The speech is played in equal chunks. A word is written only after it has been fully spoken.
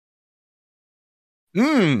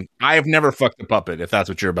I have never fucked a puppet, if that's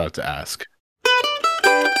what you're about to ask.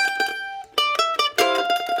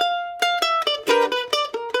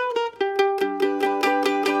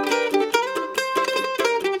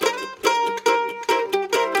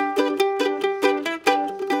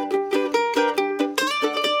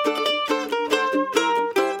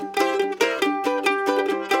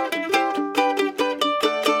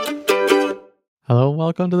 Hello and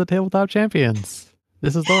welcome to the Tabletop Champions.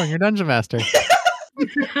 This is Lauren, your Dungeon Master.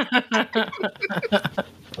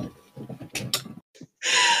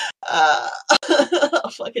 I'll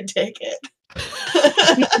fucking take it.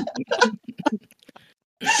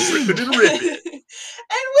 Rip it and rip it. And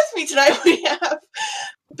with me tonight we have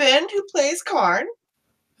Ben, who plays Karn.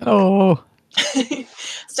 Oh,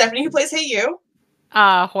 Stephanie, who plays Hey You.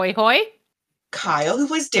 Hoy hoy. Kyle, who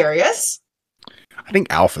plays Darius. I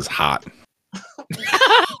think Alpha's hot.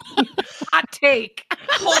 Hot take.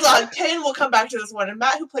 Hold on, Payne will come back to this one. And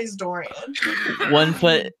Matt, who plays Dorian. One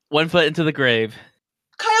foot into the grave.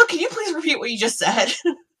 Kyle, can you please repeat what you just said?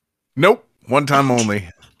 Nope. One time only.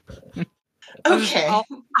 Okay.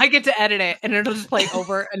 I get to edit it, and it'll just play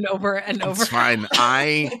over and over and over. It's fine.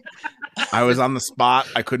 I was on the spot.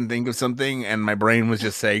 I couldn't think of something, and my brain was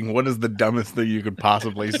just saying, what is the dumbest thing you could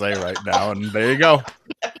possibly say right now? And there you go.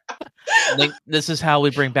 This is how we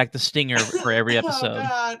bring back the stinger for every episode. Oh,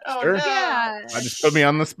 God. Oh, Sure. no. Yeah. I just put me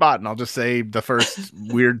on the spot, and I'll just say the first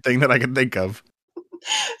weird thing that I can think of.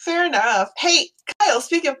 Fair enough. Hey, Kyle,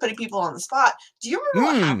 speaking of putting people on the spot, do you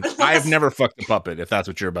remember what happened? I have never fucked a puppet, if that's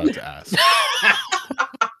what you're about to ask.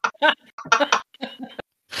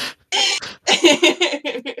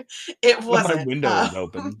 It wasn't. My window is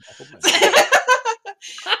open.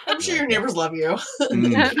 I'm sure your neighbors love you.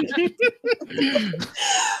 Mm.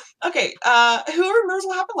 Okay, who remembers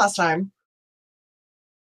what happened last time?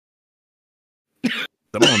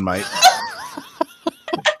 Someone might.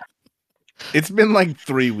 It's been like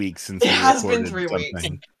 3 weeks since It we has been recorded 3 weeks.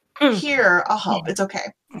 something. Here, I'll help. It's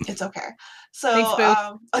okay. It's okay. So,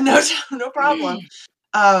 Thanks, Boo. no problem.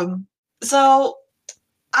 So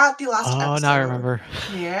at the last episode, now I remember.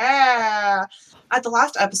 Yeah, at the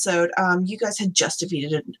last episode, you guys had just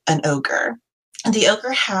defeated an ogre, and the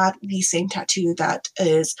ogre had the same tattoo that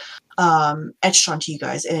is etched onto you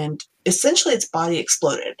guys, and essentially its body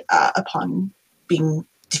exploded upon being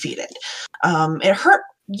defeated. It hurt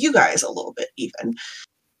you guys a little bit, even.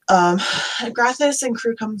 Grathis and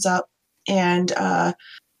crew comes up and kind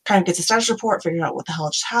of gets a status report, figuring out what the hell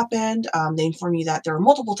just happened. They inform you that there were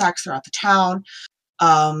multiple attacks throughout the town,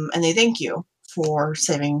 and they thank you for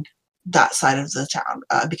saving that side of the town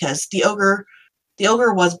because the ogre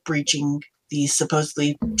was breaching the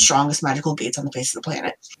supposedly strongest magical gates on the face of the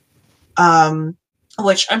planet,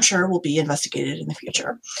 which I'm sure will be investigated in the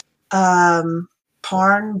future.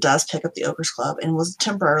 Karn does pick up the Ogre's Club and was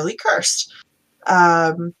temporarily cursed.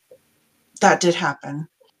 That did happen.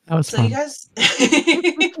 That was So fun. you guys,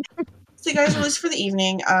 released for the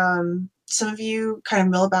evening. Some of you kind of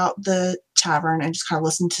mill about the tavern and just kind of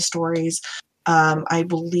listen to stories. I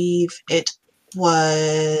believe it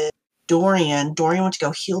was Dorian. Dorian went to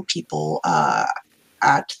go heal people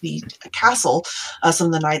at the castle. Some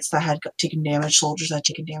of the knights that had taken damage, soldiers that had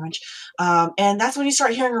taken damage, and that's when you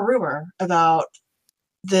start hearing a rumor about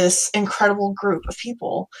this incredible group of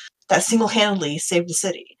people that single-handedly saved the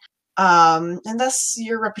city. And thus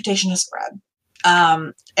your reputation has spread.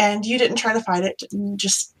 And you didn't try to fight it,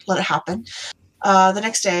 just let it happen. The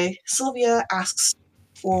next day, Sylvia asks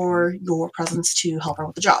for your presence to help her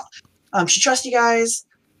with the job. She trusts you guys,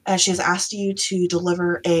 and she has asked you to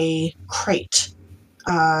deliver a crate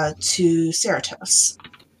to Ceratos.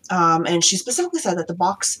 And she specifically said that the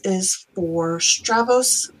box is for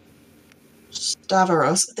Stavros.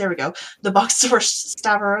 There we go. The box is for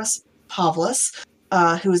Stavros Pavlos,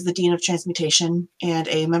 who is the Dean of Transmutation and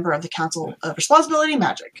a member of the Council of Responsibility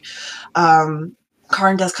Magic. Karn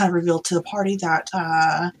does kind of reveal to the party that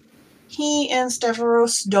he and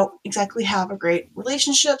Stavros don't exactly have a great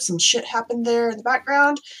relationship. Some shit happened there in the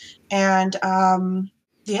background. And,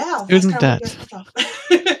 yeah. Student that's kind of where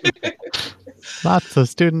we get stuff. Lots of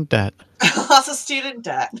student debt. Lots of student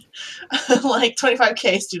debt. Like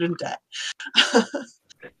 25K student debt. And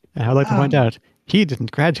I'd like to point out, he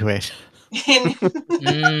didn't graduate.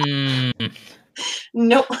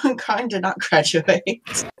 Nope, Karn did not graduate.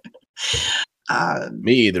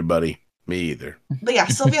 Me either, buddy. Me either. But yeah,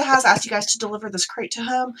 Sylvia has asked you guys to deliver this crate to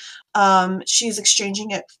him. She's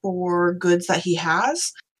exchanging it for goods that he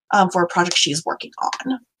has for a project she's working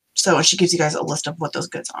on. So she gives you guys a list of what those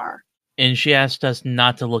goods are. And she asked us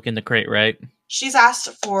not to look in the crate, right? She's asked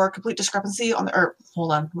for complete discrepancy on the. Or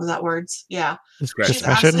hold on, was that words? Yeah. She's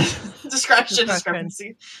Discretion. asked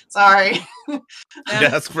discrepancy. Sorry.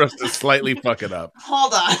 Ask for us to slightly fuck it up.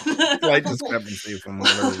 Hold on. Slight discrepancy from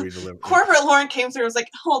whatever we deliver. Corporate Lauren came through and was like,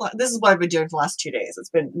 hold on, this is what I've been doing for the last 2 days. It's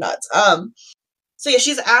been nuts. So yeah,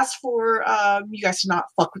 she's asked for you guys to not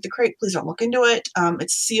fuck with the crate. Please don't look into it.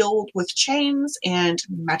 It's sealed with chains and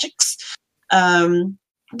magics.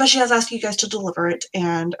 But she has asked you guys to deliver it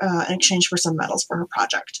and in exchange for some medals for her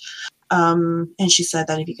project. And she said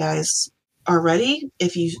that if you guys are ready,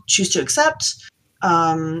 if you choose to accept,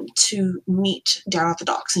 to meet down at the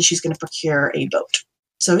docks, and she's going to procure a boat.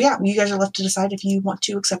 So yeah, you guys are left to decide if you want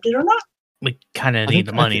to accept it or not. We kind of need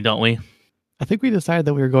the money, don't we? I think we decided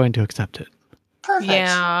that we were going to accept it. Perfect.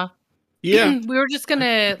 Yeah. Yeah. We were just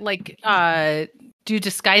gonna do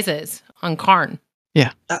disguises on Karn.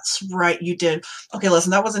 That's right, you did. Okay,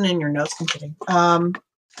 listen, that wasn't in your notes. I'm kidding.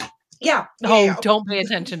 Yeah. Oh, yeah. don't pay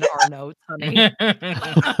attention to our notes, honey.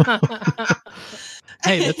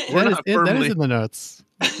 Hey, We're that not is firmly- in the notes.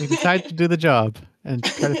 We decided to do the job and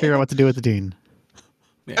try to figure out what to do with the dean.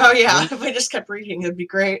 Oh yeah, if I just kept reading, it'd be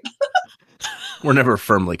great. We're never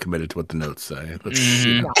firmly committed to what the notes say.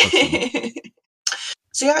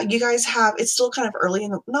 So yeah, you guys have, it's still kind of early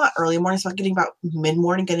not early morning, it's getting about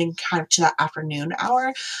mid-morning, getting kind of to that afternoon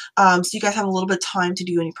hour. So you guys have a little bit of time to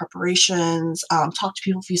do any preparations, talk to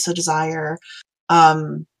people if you so desire,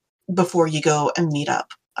 before you go and meet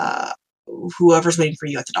up whoever's waiting for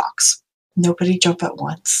you at the docks. Nobody jump at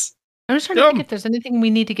once. I'm just trying to think if there's anything we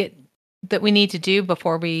need to do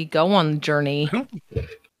before we go on the journey. I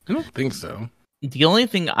don't think so. The only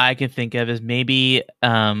thing I can think of is maybe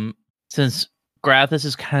since Grathis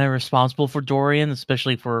is kind of responsible for Dorian,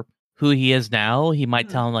 especially for who he is now, he might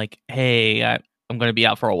tell him like, "Hey, I'm going to be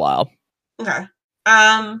out for a while." Okay.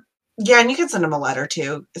 Yeah, and you can send him a letter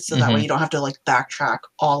too, so that way Mhm. you don't have to like backtrack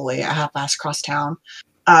all the way at half-ass across town.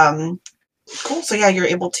 Cool. So yeah, you're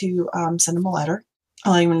able to send him a letter,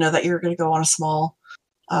 letting him know that you're going to go on a small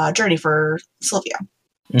journey for Sylvia.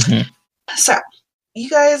 Mhm. So you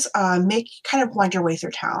guys kind of wind your way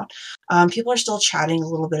through town. People are still chatting a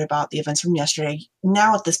little bit about the events from yesterday.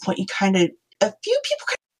 Now at this point, a few people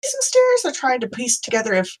kind of some stairs are trying to piece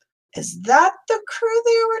together is that the crew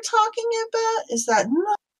they were talking about? Is that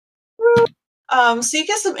not the crew? So you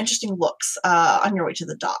get some interesting looks on your way to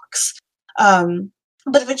the docks.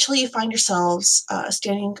 But eventually you find yourselves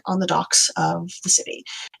standing on the docks of the city,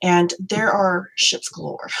 and there are ships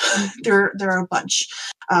galore. there are a bunch.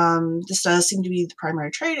 This does seem to be the primary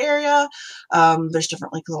trade area. There's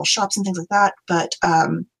different like little shops and things like that, but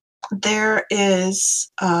there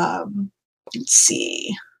is let's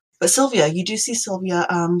see. But Sylvia, you do see Sylvia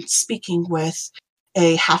speaking with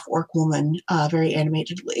a half-orc woman very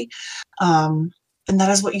animatedly. And that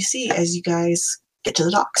is what you see as you guys get to the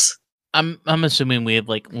docks. I'm assuming we have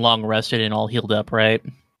like long rested and all healed up, right?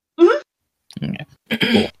 Mhm.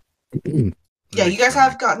 Okay. Yeah, you guys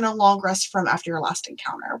have gotten a long rest from after your last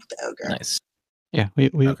encounter with the ogre. Nice. Yeah,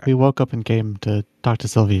 we woke up and came to talk to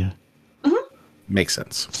Sylvia. Makes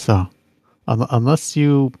sense. So, unless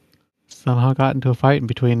you somehow got into a fight in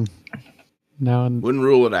between now and Wouldn't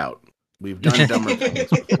rule it out. We've done dumber things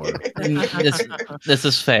before. This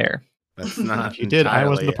is fair. That's not. if you did, I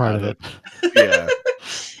wasn't a part of entirely it. Yeah.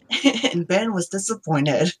 And Ben was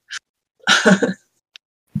disappointed.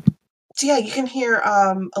 So yeah, you can hear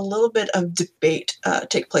a little bit of debate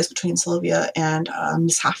take place between Sylvia and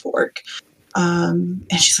Miss Half-Orc. And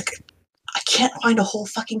she's like, I can't find a whole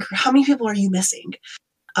fucking crew. How many people are you missing?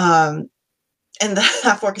 And the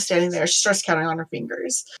Half-Orc is standing there. She starts counting on her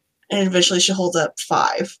fingers. And eventually she holds up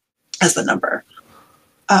 5 as the number.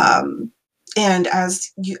 And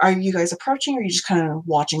are you guys approaching, or are you just kind of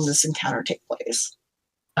watching this encounter take place?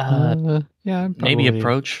 Yeah, I'm Maybe probably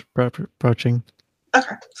approach. approaching.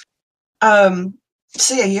 Okay.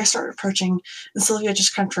 So yeah, you guys start approaching, and Sylvia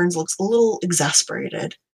just kind of turns, looks a little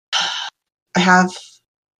exasperated. I have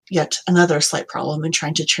yet another slight problem in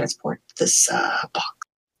trying to transport this box.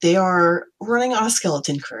 They are running on a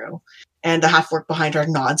skeleton crew, and the half-orc behind her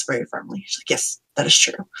nods very firmly. She's like, yes, that is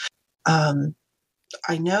true.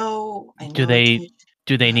 I know. Do they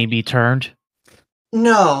need to be turned?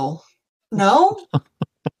 No.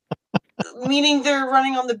 Meaning they're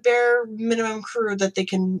running on the bare minimum crew that they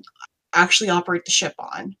can actually operate the ship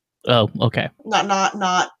on. Oh, okay.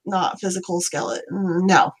 Not physical skeleton.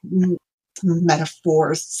 No.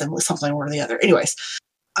 Metaphors, something or the other. Anyways,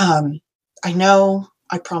 I know.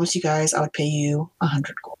 I promised you guys I would pay you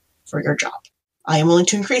 100 gold for your job. I am willing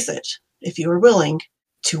to increase it if you are willing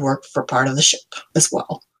to work for part of the ship as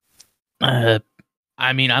well. I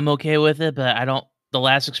mean, I'm okay with it, but I don't the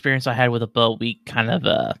last experience I had with a boat, we kind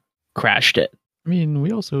of crashed it. I mean,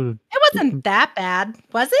 we also It wasn't that bad,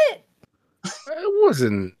 was it? It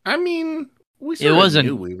wasn't. I mean, we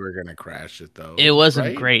knew we were gonna crash it though. It wasn't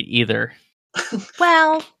right? great either.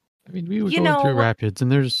 Well, I mean, we were You going through know- rapids,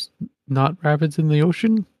 and there's not rapids in the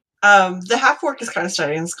ocean. The half-orc is kind of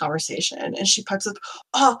studying this conversation, and she pipes up,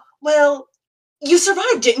 "Oh, well, you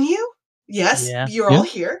survived, didn't you? Yes, Yeah. you're all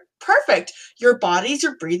here. Perfect. Your bodies,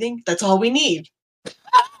 your breathing, that's all we need."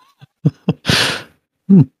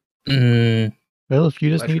 Mm, Well, if you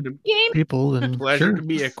just Pleasure need to, game. people, then pleasure sure. to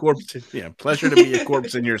be a corpse. Pleasure to be a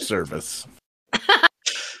corpse in your service.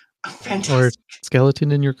 Or Fantastic.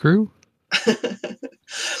 skeleton in your crew.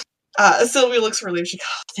 Sylvia looks relieved. She goes,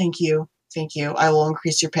 "Thank you. Thank you. I will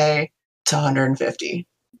increase your pay to 150.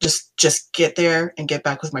 Just get there and get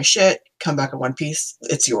back with my shit. Come back in one piece.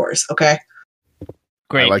 It's yours, okay?"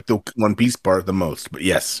 great. I like the One Piece part the most, but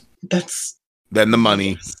yes. That's Then the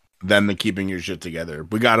money, then the keeping your shit together.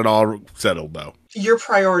 We got it all settled though. your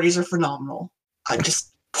priorities are phenomenal. I'm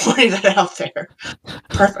just pointing that out there.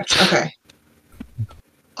 Perfect. Okay.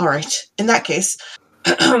 All right. In that case,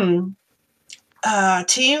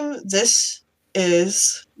 team, this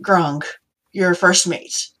is Grung, your first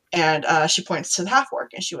mate. And she points to the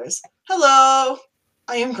half-orc and she was, "Hello,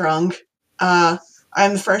 I am Grung.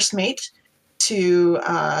 I'm the first mate to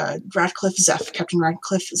Radcliffe Zepp, Captain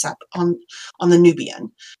Radcliffe Zepp on the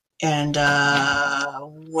Nubian. And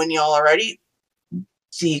when y'all are ready,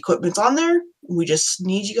 the equipment's on there. We just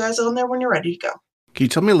need you guys on there when you're ready to go." Can you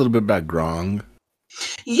tell me a little bit about Grong?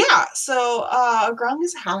 Yeah, so Grung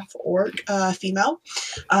is a half-orc female.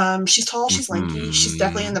 She's tall, she's lanky, she's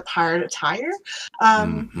definitely in the pirate attire.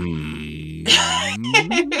 Mhm.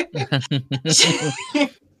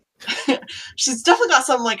 She's definitely got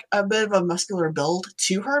some, like, a bit of a muscular build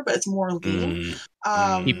to her, but it's more lean.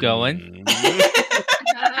 Keep going.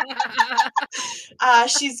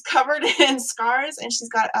 She's covered in scars, and she's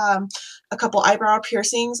got a couple eyebrow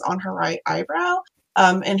piercings on her right eyebrow.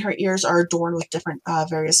 And her ears are adorned with different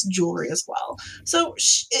various jewelry as well. So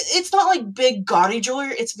it's not like big gaudy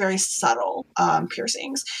jewelry, it's very subtle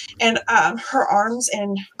piercings. And her arms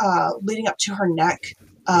and leading up to her neck,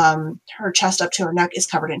 her chest up to her neck is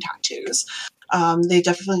covered in tattoos. They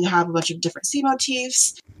definitely have a bunch of different sea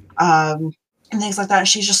motifs and things like that. And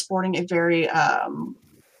she's just sporting a very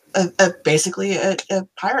basically a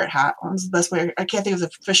pirate hat. That's the best way. I can't think of the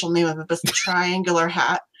official name of it, but it's a triangular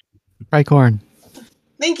hat. Tricorn.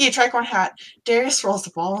 Thank you, tricorn hat. Darius rolls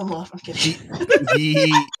the ball in love. I'm kidding.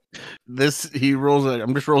 he rolls a.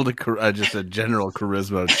 I'm just rolled just a general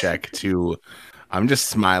charisma check to. I'm just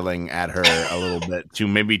smiling at her a little bit,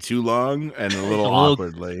 maybe too long and a little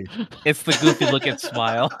awkwardly. It's the goofy looking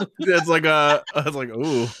smile. It's like I was like,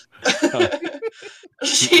 ooh.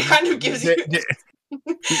 She kind of gives you.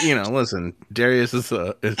 Listen, Darius is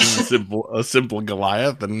a simple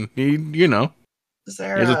Goliath, and he, Is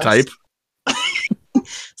there he's a type.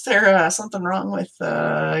 Is there something wrong with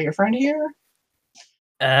your friend here?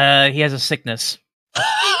 He has a sickness.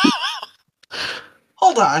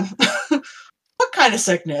 Hold on. What kind of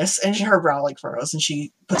sickness? And her brow like furrows, and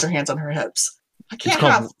she puts her hands on her hips. I can't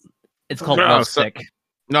have. It's called No, love so- sick.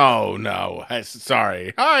 No.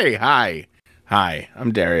 Sorry. Hi.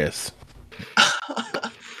 I'm Darius.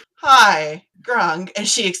 Hi, Grung, and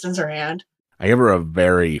she extends her hand. I give her a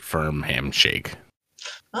very firm handshake.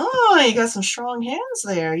 Oh, you got some strong hands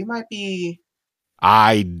there. You might be.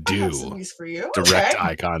 I I have some do. use for you. Direct Okay.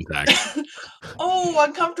 eye contact. Oh,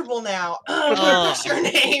 uncomfortable now. What's your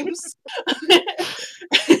names?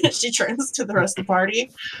 She turns to the rest of the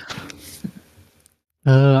party.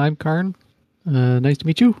 I'm Karn. Nice to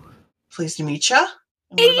meet you. Pleased to meet ya.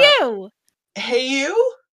 Hey, you! Hey,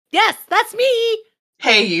 you? Yes, that's me!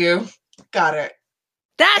 Hey, you. Got it.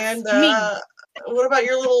 That's And me! what about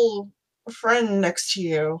your little friend next to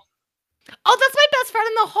you? Oh, that's my best friend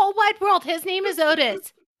in the whole wide world. His name is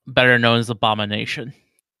Otis. Better known as Abomination.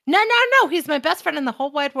 No. He's my best friend in the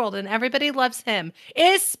whole wide world, and everybody loves him,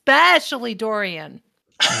 especially Dorian.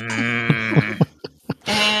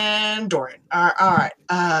 And Dorian. All right.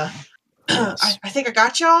 I think I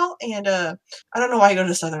got y'all, and I don't know why I go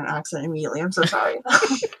to a southern accent immediately. I'm so sorry.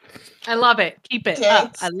 I love it. Keep it Okay.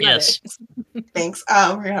 up. I love Yes. it. Thanks.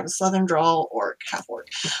 We're gonna have a southern drawl or half orc.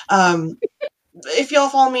 If y'all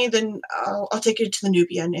follow me, then I'll take you to the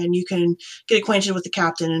Nubian, and you can get acquainted with the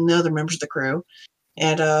captain and the other members of the crew.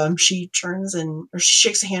 And she turns she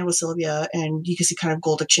shakes a hand with Sylvia, and you can see kind of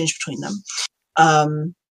gold exchange between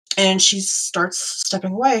them. And she starts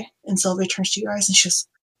stepping away, and Sylvia turns to you guys, and she goes,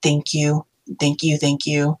 "Thank you.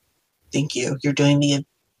 You're doing me a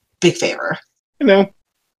big favor." I know.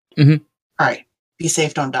 All right. be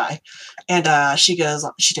safe, don't die. And she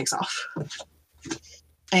takes off.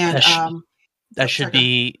 And that should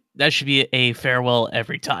be a farewell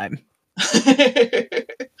every time.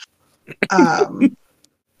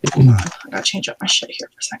 Hold on, I gotta change up my shit here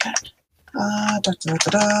for a second.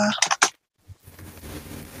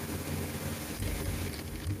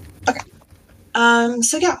 Okay.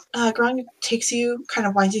 So yeah, Grung takes you, kind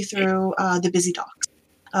of winds you through the busy docks.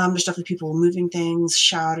 There's definitely people moving things,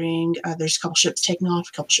 shouting. There's a couple ships taking off,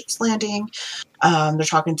 a couple ships landing. They're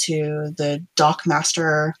talking to the dock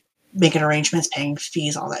master, making arrangements, paying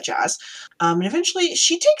fees, all that jazz. And eventually,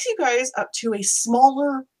 she takes you guys up to a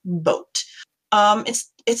smaller boat. It's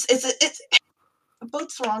a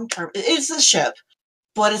boat's the wrong term. It's a ship,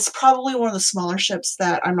 but it's probably one of the smaller ships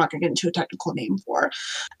that I'm not going to get into a technical name for.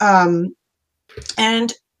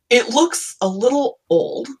 And it looks a little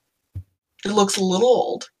old.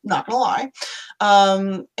 Not gonna lie,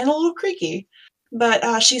 and a little creaky.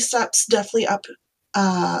 But she steps deftly up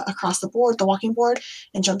across the walking board,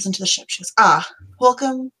 and jumps into the ship. She goes,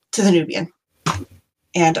 welcome to the Nubian.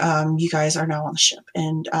 And you guys are now on the ship.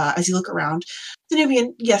 And as you look around, the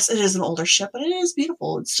Nubian, yes, it is an older ship, but it is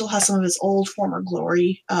beautiful. It still has some of its old former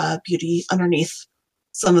glory, beauty underneath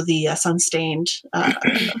some of the sun-stained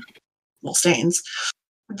stains.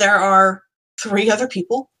 There are 3 other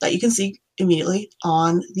people that you can see immediately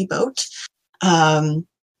on the boat. And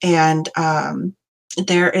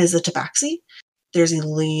there is a tabaxi, there's a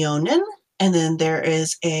Leonin, and then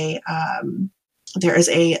there's a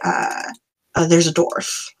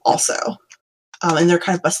dwarf also. And they're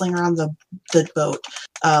kind of bustling around the boat,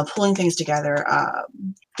 pulling things together.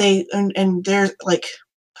 They're like,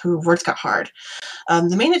 words got hard.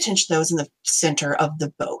 The main attention, though, is in the center of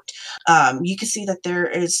the boat. You can see that there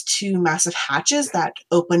is 2 massive hatches that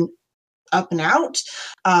open up and out.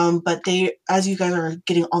 But as you guys are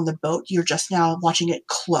getting on the boat, you're just now watching it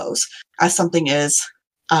close as something is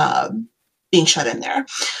being shut in there.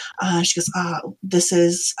 She goes, this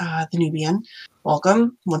is the Nubian.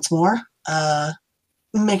 Welcome once more.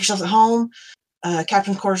 Make yourselves at home.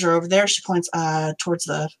 Captain's quarters are over there. She points towards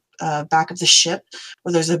the back of the ship,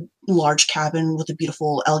 where there's a large cabin with a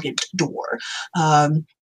beautiful, elegant door.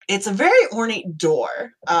 It's a very ornate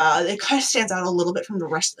door. It kind of stands out a little bit from the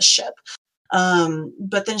rest of the ship.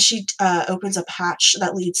 But then she opens up a hatch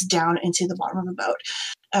that leads down into the bottom of the boat.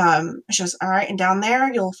 She goes, all right, and down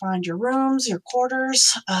there you'll find your rooms, your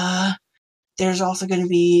quarters. There's also going to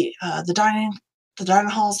be the dining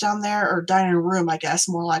halls down there, or dining room, I guess,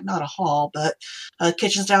 more like not a hall, but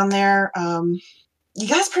kitchen's down there. You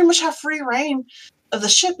guys pretty much have free reign of the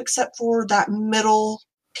ship, except for that middle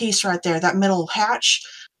piece right there, that middle hatch,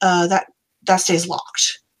 that stays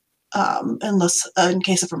locked, unless in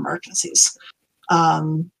case of emergencies.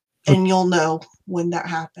 And you'll know when that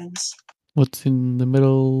happens. What's in the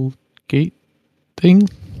middle gate thing?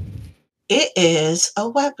 It is a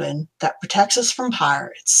weapon that protects us from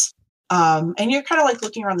pirates. And you're kind of like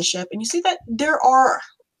looking around the ship, and you see that there are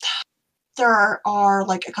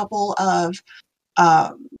like a couple of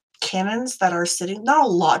cannons that are sitting, not a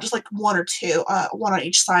lot, just like 1 or 2, one on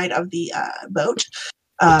each side of the boat,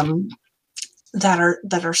 that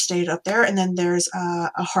are stayed up there. And then there's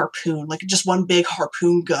a harpoon, like just one big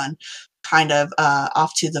harpoon gun, kind of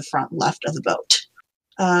off to the front left of the boat.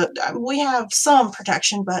 We have some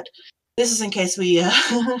protection, but this is in case we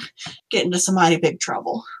get into some mighty big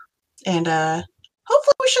trouble. And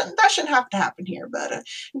hopefully that shouldn't have to happen here, but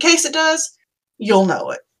in case it does, you'll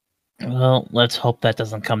know it. Well, let's hope that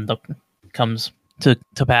doesn't comes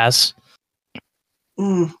to pass.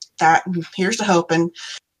 Here's to hoping.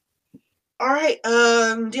 All right.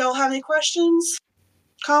 Do y'all have any questions,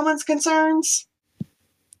 comments, concerns?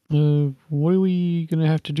 What are we gonna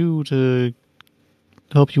have to do to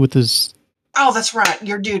help you with this? Oh, that's right.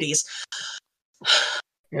 Your duties.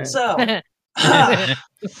 So,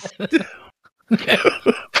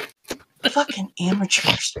 fucking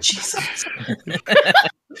amateurs. Jesus.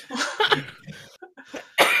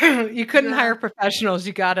 You couldn't hire professionals.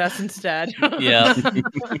 You got us instead. Yeah.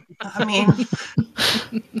 I mean,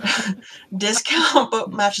 discount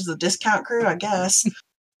boat matches the discount crew, I guess.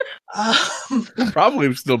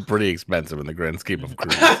 Probably still pretty expensive in the grand scheme of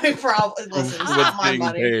crew. Probably. Listen, it's not my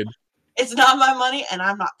money. Paid. It's not my money, and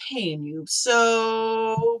I'm not paying you.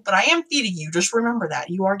 So, but I am feeding you. Just remember that.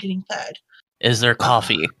 You are getting fed. Is there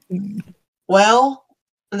coffee? Well,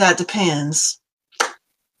 that depends.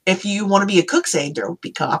 If you want to be a cook's aide, there will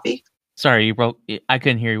be coffee. Sorry, you broke. I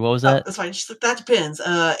couldn't hear you. What was that? That's fine. That depends.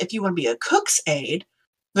 If you want to be a cook's aide,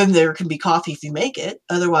 then there can be coffee if you make it.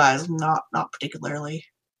 Otherwise, not particularly.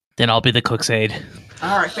 Then I'll be the cook's aide.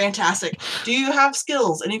 All right, fantastic. Do you have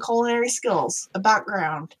skills? Any culinary skills? A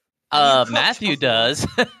background? Have you cooked Matthew before? does.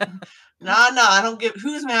 Nah, I don't give.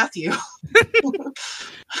 Who's Matthew?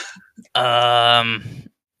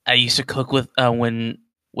 I used to cook with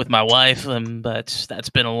my wife, but that's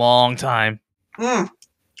been a long time. All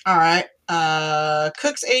right.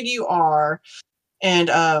 Cook's aid you are,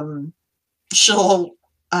 and she'll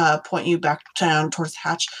point you back down towards the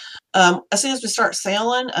hatch. As soon as we start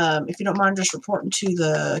sailing, if you don't mind just reporting to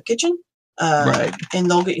the kitchen, Right. and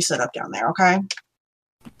they'll get you set up down there, okay?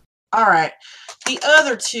 All right. The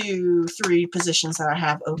other 3 positions that I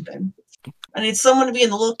have open, I need someone to be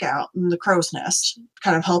in the lookout in the crow's nest,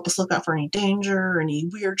 kind of help us look out for any danger, any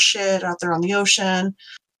weird shit out there on the ocean,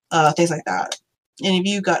 things like that. Any of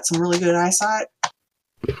you got some really good eyesight?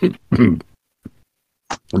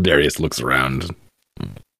 Darius looks around.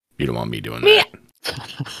 You don't want me doing that.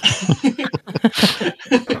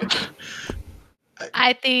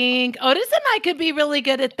 I think Otis and I could be really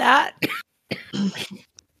good at that.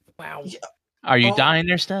 Wow. Are you Oh. dying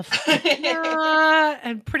there, Steph?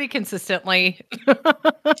 And pretty consistently.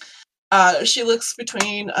 She looks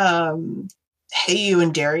between Heyu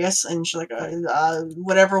and Darius, and she's like,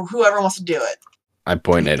 whoever wants to do it. I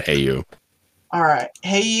point at Hey You. All right,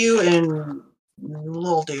 Heyu and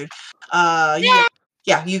little dude.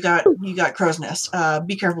 You got crow's nest.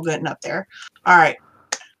 Be careful getting up there. All right.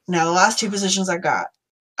 Now the last 2 positions I got.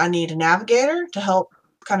 I need a navigator to help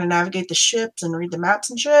kind of navigate the ships and read the maps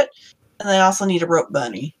and shit. And I also need a rope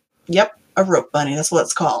bunny. Yep, a rope bunny. That's what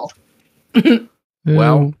it's called.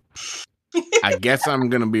 Well, I guess I'm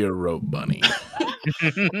gonna be a rope bunny.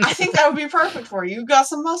 I think that would be perfect for you. You've got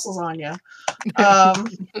some muscles on you.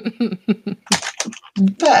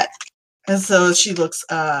 Bet. And so she looks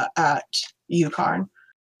at you, Karn.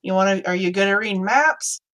 Are you good at reading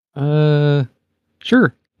maps?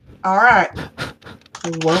 Sure. All right.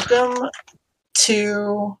 Welcome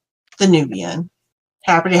to the Nubian.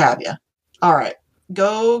 Happy to have you. All right.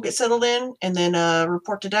 Go get settled in and then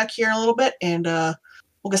report to deck here in a little bit, and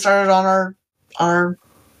we'll get started on our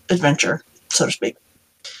adventure, so to speak.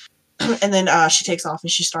 And then she takes off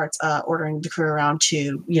and she starts ordering the crew around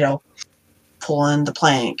to, pull in the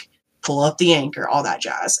plank, pull up the anchor, all that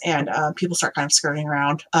jazz. And people start kind of skirting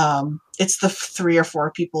around. It's the 3 or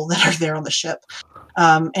 4 people that are there on the ship.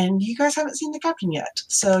 And you guys haven't seen the captain yet.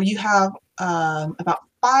 So you have about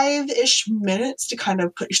 5-ish minutes to kind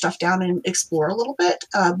of put your stuff down and explore a little bit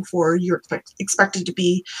before you're expected to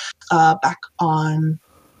be back on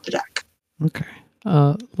the deck. Okay.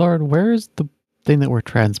 Lauren, where is the thing that we're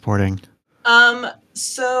transporting?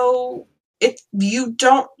 So you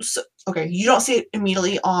don't see it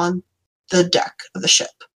immediately on the deck of the ship.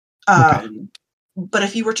 Okay. But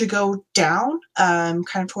if you were to go down, kind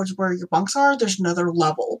of towards where your bunks are, there's another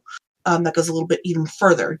level that goes a little bit even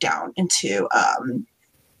further down into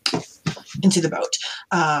the boat,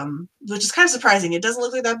 which is kind of surprising. It doesn't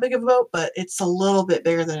look like that big of a boat, but it's a little bit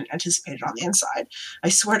bigger than anticipated on the inside. I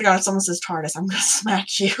swear to God, if someone says TARDIS, I'm going to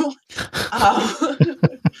smack you.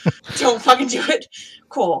 Don't fucking do it.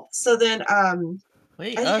 Cool. So then,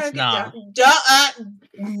 Wait, as you us kinda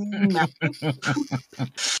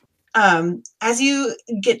as you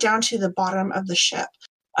get down to the bottom of the ship,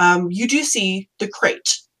 you do see the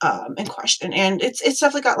crate in question, and it's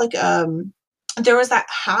definitely got like there was that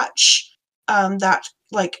hatch that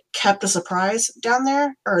like kept a surprise down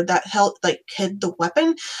there, or that hid the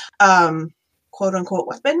weapon, quote unquote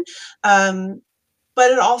weapon. But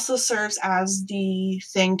it also serves as the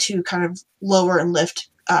thing to kind of lower and lift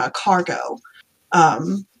cargo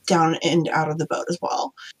down and out of the boat as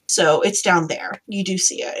well. So it's down there. You do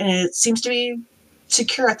see it, and it seems to be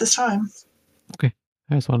secure at this time. Okay.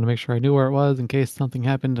 I just wanted to make sure I knew where it was in case something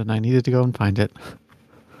happened and I needed to go and find it.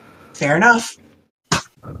 Fair enough.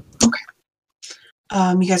 Okay.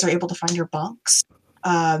 You guys are able to find your bunks.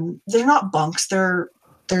 They're not bunks. They're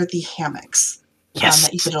the hammocks. Yes.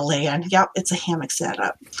 That you could lay in. Yep, it's a hammock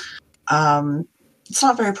setup. It's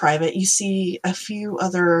not very private. You see a few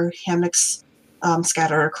other hammocks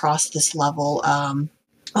scattered across this level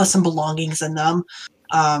with some belongings in them.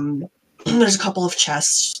 There's a couple of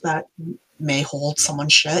chests that may hold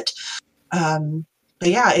someone's shit. But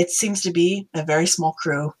yeah, it seems to be a very small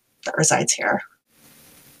crew that resides here.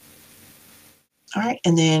 All right,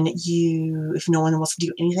 and then if no one wants to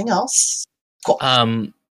do anything else, cool.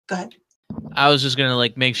 Go ahead. I was just gonna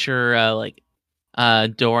make sure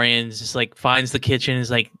Dorian just finds the kitchen,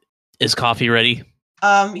 is coffee ready?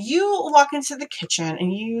 You walk into the kitchen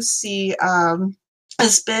and you see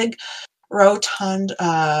this big rotund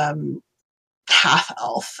half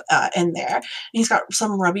elf in there. And he's got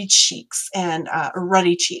some ruddy cheeks and a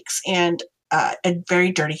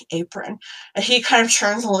very dirty apron. And he kind of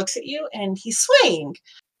turns and looks at you, and he's swaying.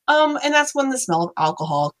 And that's when the smell of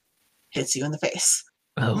alcohol hits you in the face.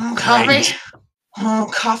 Oh, Coffee.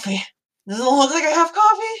 Coffee. Doesn't it look like I have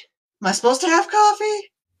coffee? Am I supposed to have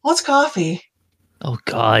coffee? What's coffee? Oh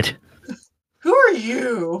God. Who are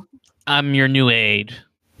you? I'm your new aide,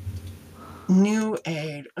 New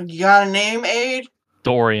aide. You got a name, aide?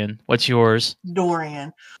 Dorian. What's yours?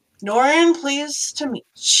 Dorian. Dorian, pleased to meet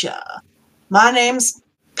ya. My name's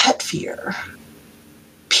Petfear.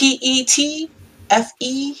 Petfear.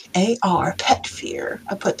 Petfear.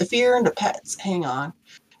 I put the fear into pets. Hang on.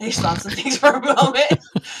 And he stops and thinks for a moment.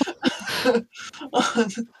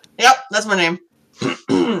 Yep, that's my name.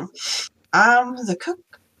 I'm the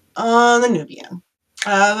cook on the Nubian.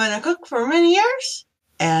 I've been a cook for many years,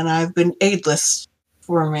 and I've been aideless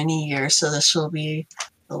for many years, so this will be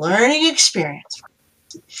a learning experience.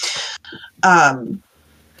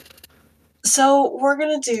 So we're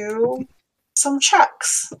going to do some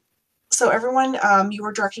checks. So everyone, you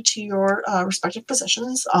were directed to your respective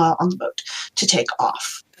positions on the boat to take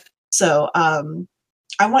off. So I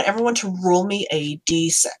want everyone to roll me a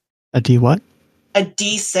D6. A D what? A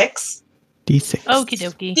D6. D6. Okie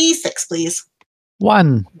dokie. D6, please.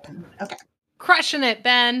 1. Crushing it,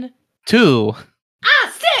 Ben. 2.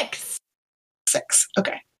 6. 6.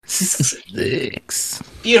 Okay. 6.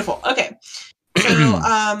 Beautiful. Okay. So,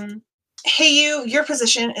 hey, your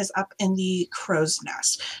position is up in the crow's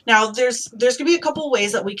nest. Now, there's going to be a couple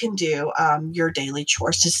ways that we can do your daily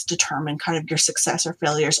chores to determine kind of your success or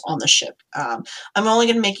failures on the ship. I'm only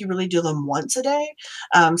going to make you really do them once a day,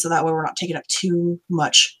 so that way we're not taking up too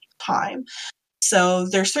much time. So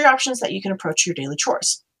there's 3 options that you can approach your daily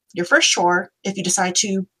chores. Your first chore, if you decide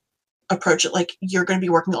to approach it like you're going to be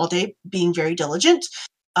working all day, being very diligent,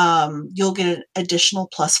 you'll get an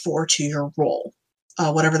additional +4 to your roll.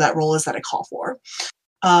 Whatever that role is that I call for.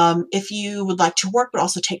 If you would like to work but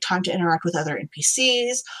also take time to interact with other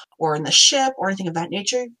NPCs or in the ship or anything of that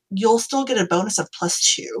nature, you'll still get a bonus of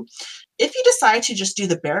 +2. If you decide to just do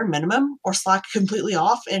the bare minimum or slack completely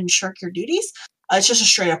off and shirk your duties, it's just a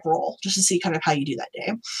straight up roll just to see kind of how you do that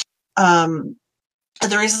day.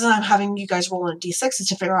 The reason I'm having you guys roll in D6 is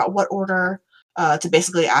to figure out what order to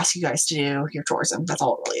basically ask you guys to do your chores, and that's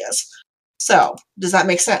all it really is. So, does that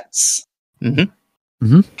make sense?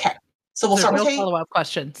 Mm-hmm. Okay. So we'll start with no follow-up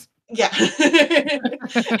questions. Yeah.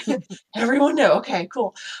 Everyone know. Okay,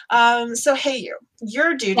 cool. So hey,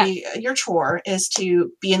 your duty, your chore is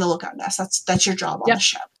to be in the lookout nest. That's your job on the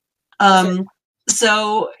ship.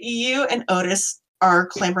 So you and Otis are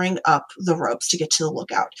clambering up the ropes to get to the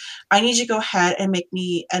lookout. I need you to go ahead and make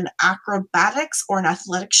me an acrobatics or an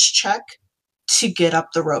athletics check to get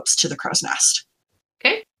up the ropes to the crow's nest.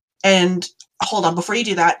 Okay. And hold on, before you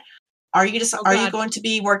do that, are you going to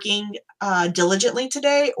be working diligently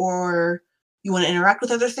today, or you want to interact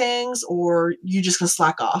with other things, or you just going to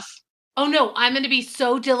slack off? Oh no, I'm going to be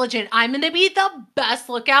so diligent. I'm going to be the best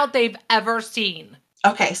lookout they've ever seen.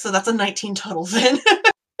 Okay, so that's a 19 total then.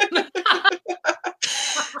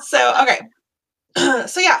 So, okay.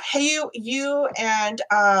 So yeah, hey, you and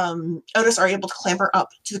Otis are able to clamber up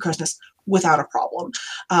to the crow's nest without a problem.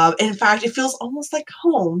 In fact, it feels almost like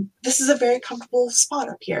home. This is a very comfortable spot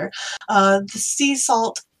up here. The sea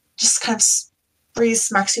salt just kind of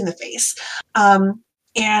smacks you in the face.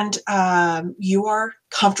 And you are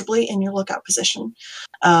comfortably in your lookout position.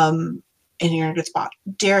 And you're in a good spot.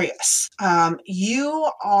 Darius,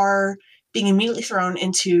 you are being immediately thrown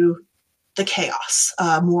into the chaos,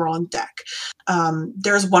 more on deck.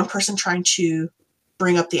 There's one person trying to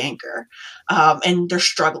bring up the anchor, and they're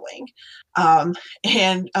struggling. And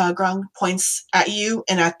Grung points at you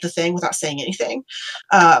and at the thing without saying anything.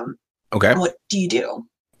 Okay. What do you do?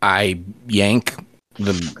 I yank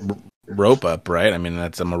the rope up, right? I mean,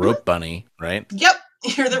 I'm a rope bunny, right? Yep,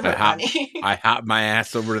 you're the rope bunny. I hop my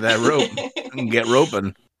ass over to that rope and get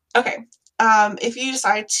roping. Okay. If you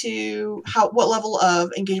decide to, what level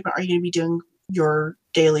of engagement are you going to be doing your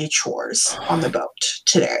daily chores on the boat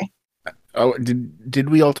today? Oh, did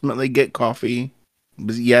we ultimately get coffee?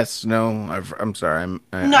 Yes, no. I'm sorry.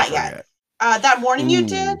 Not yet. That morning you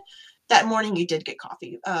did. That morning you did get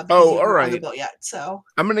coffee. All right. On the boat yet, so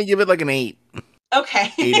I'm gonna give it like an 8.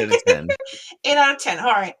 Okay. 8 out of 10. 8 out of 10.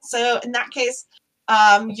 All right. So in that case,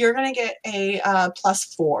 you're gonna get a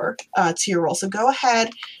 +4 to your roll. So go ahead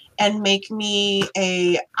and make me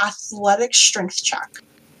a athletic strength check.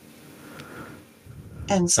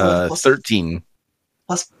 And so 13.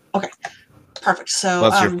 Okay. Perfect. So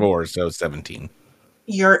plus your 4, so 17.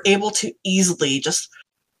 You're able to easily just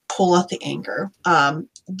pull out the anchor.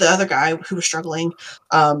 The other guy who was struggling,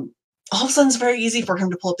 all of a sudden it's very easy for him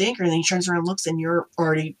to pull up the anchor, and then he turns around and looks, and you're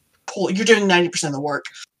already you're doing 90% of the work.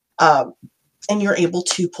 And you're able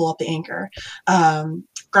to pull up the anchor.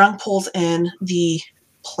 Grung pulls in the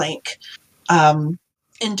plank. And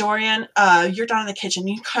Dorian, you're down in the kitchen.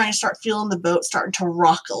 You kind of start feeling the boat starting to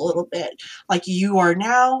rock a little bit, like you are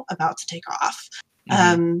now about to take off.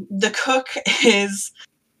 The cook is,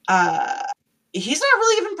 he's not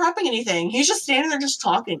really even prepping anything. He's just standing there just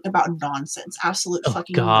talking about nonsense. Absolute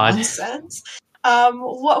fucking nonsense.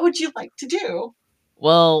 What would you like to do?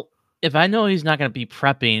 Well, if I know he's not going to be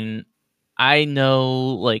prepping, I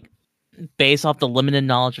know, like, based off the limited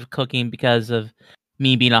knowledge of cooking because of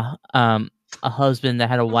me being a husband that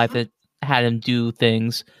had a wife that had him do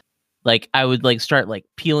things, like, I would, like, start, like,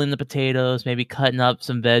 peeling the potatoes, maybe cutting up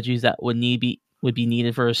some veggies that would be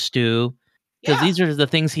needed for a stew, because these are the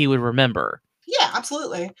things he would remember. Yeah,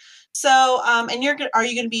 absolutely. So, and are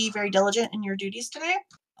you going to be very diligent in your duties today?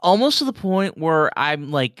 Almost to the point where I'm,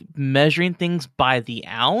 like, measuring things by the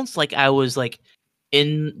ounce. Like, I was, like,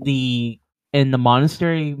 in the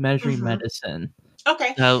monastery measuring medicine.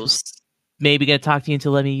 Okay. I was maybe going to talk to you to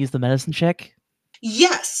let me use the medicine check.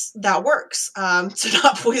 Yes, that works. To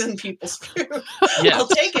not poison people's food. Yeah. I'll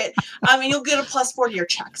take it. And you'll get a +4 to your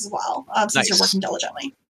check as well, since you're working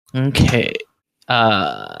diligently. Okay.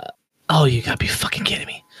 Oh, you gotta be fucking kidding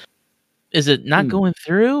me. Is it not going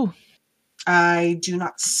through? I do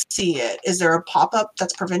not see it. Is there a pop-up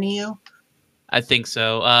that's preventing you? I think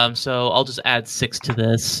so. So I'll just add 6 to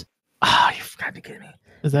this. You've got to be kidding me.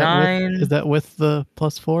 Is that 9? Is that with the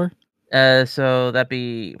 +4? So that'd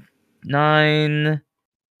be 9,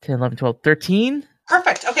 10, 11, 12, 13.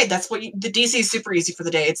 Perfect. Okay, that's what the DC is super easy for the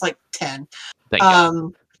day. It's like 10. Thank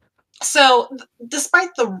you. So despite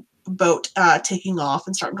the boat taking off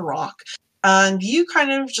and starting to rock, you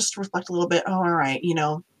kind of just reflect a little bit. Oh, all right,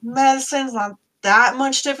 medicine's not that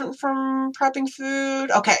much different from prepping food.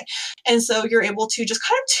 Okay. And so you're able to just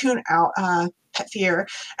kind of tune out Pet Fear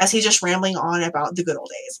as he's just rambling on about the good old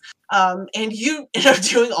days. And you end up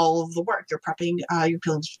doing all of the work. You're prepping, you're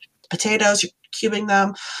peeling potatoes, you're cubing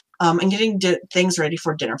them, and getting things ready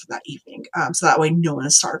for dinner for that evening. So that way no one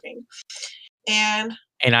is starving. And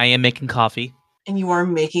I am making coffee. And you are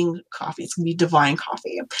making coffee. It's going to be divine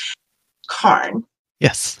coffee. Karn.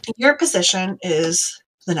 Yes. Your position is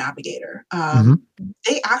the navigator.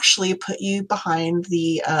 They actually put you behind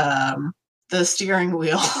the steering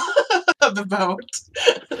wheel of the boat.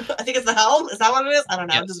 I think it's the helm. Is that what it is? I don't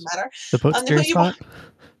know. Yes. It doesn't matter. The boat steering spot?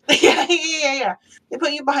 Yeah. They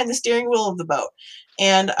put you behind the steering wheel of the boat.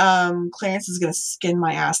 And Clarence is going to skin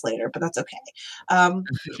my ass later, but that's okay. And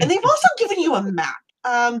they've also given you a map.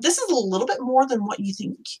 This is a little bit more than what you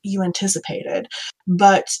think you anticipated,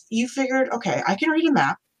 but you figured, okay, I can read a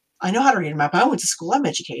map. I know how to read a map. I went to school. I'm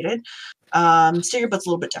educated. Steer boat's a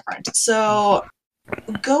little bit different. So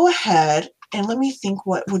go ahead and let me think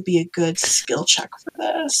what would be a good skill check for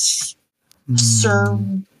this.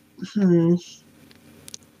 Survival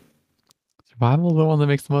is the one that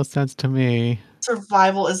makes the most sense to me.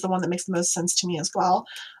 Survival is the one that makes the most sense to me as well.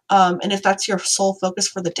 And if that's your sole focus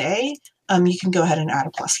for the day, you can go ahead and add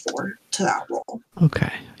a +4 to that roll.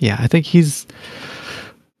 Okay. Yeah, I think he's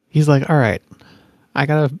like, all right, I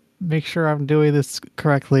gotta make sure I'm doing this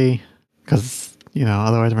correctly, because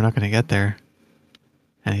otherwise we're not going to get there.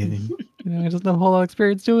 And he doesn't have a whole lot of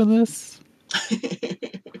experience doing this. We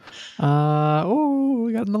got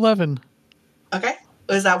an 11. Okay.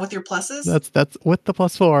 Is that with your pluses? That's with the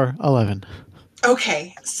 +4, 11.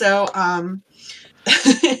 Okay, so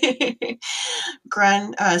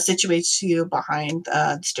Gren situates you behind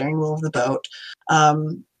the steering wheel of the boat.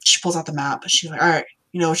 She pulls out the map. She's like, all right,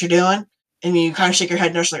 you know what you're doing? And you kind of shake your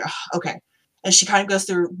head and she's like, oh, okay. And she kind of goes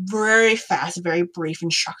through very fast, very brief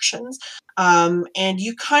instructions. And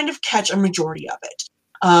you kind of catch a majority of it.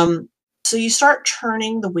 So you start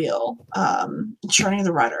turning the wheel, turning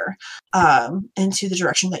the rudder into the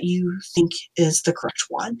direction that you think is the correct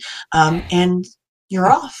one. And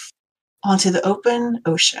you're off onto the open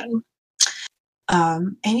ocean.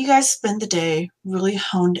 And you guys spend the day really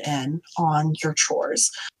honed in on your chores.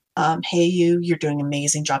 Hey, you're doing an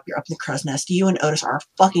amazing job. You're up in the crow's nest. You and Otis are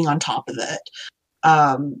fucking on top of it.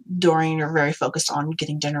 Dorian, you're very focused on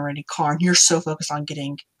getting dinner ready. Karn, you're so focused on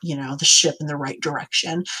getting, the ship in the right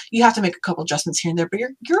direction. You have to make a couple adjustments here and there, but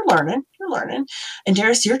you're learning. You're learning. And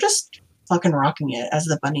Darius, you're just fucking rocking it as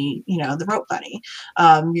the bunny, the rope bunny.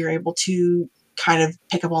 You're able to kind of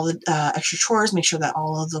pick up all the extra chores, make sure that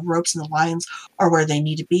all of the ropes and the lines are where they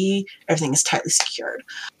need to be. Everything is tightly secured.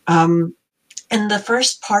 And the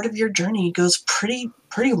first part of your journey goes pretty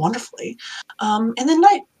wonderfully. And then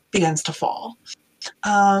night begins to fall.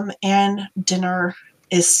 And dinner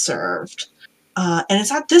is served. And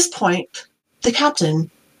it's at this point the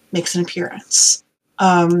captain makes an appearance.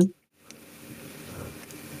 Let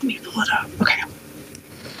me pull it up. Okay.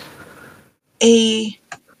 A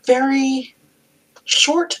very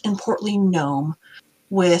short and portly gnome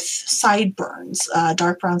with sideburns,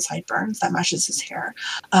 dark brown sideburns that matches his hair,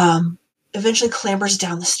 eventually clambers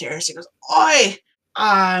down the stairs. He goes, "Oi,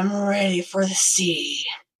 I'm ready for the sea."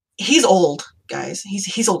 He's old, guys.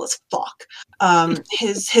 He's old as fuck.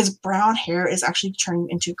 His brown hair is actually turning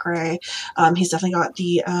into gray. He's definitely got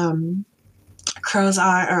the crow's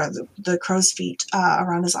eye, or the crow's feet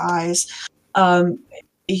around his eyes.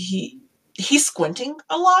 He's squinting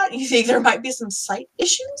a lot. You think there might be some sight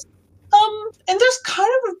issues. And there's kind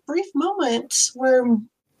of a brief moment where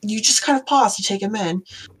you just kind of pause to take him in.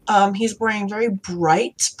 He's wearing very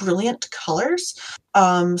bright, brilliant colors.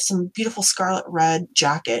 Some beautiful scarlet red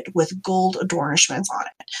jacket with gold adornments on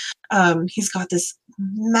it. He's got this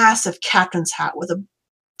massive captain's hat with a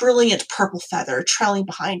brilliant purple feather trailing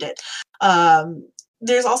behind it.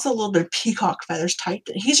 There's also a little bit of peacock feathers typed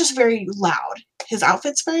in. He's just very loud. His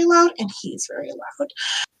outfit's very loud, and he's very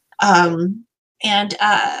loud. And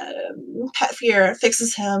Petfier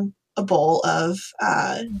fixes him a bowl of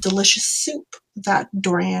delicious soup that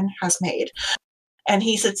Dorian has made, and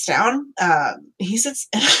he sits down. He sits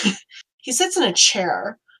in a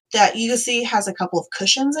chair that you can see has a couple of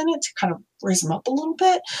cushions in it to kind of raise him up a little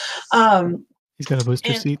bit. He's got a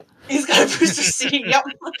booster seat. He's got a booster seat. Yep,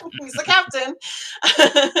 he's the captain.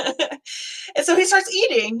 And so he starts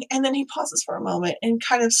eating, and then he pauses for a moment and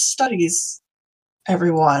kind of studies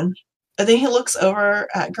everyone. And then he looks over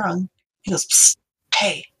at Grung. He goes, "Psst,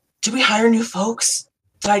 hey, did we hire new folks?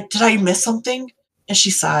 Did I miss something?" And she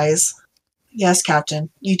sighs. "Yes, Captain,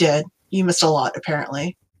 you did. You missed a lot,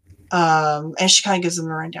 apparently." And she kind of gives him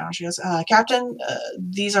a rundown. She goes, "Captain,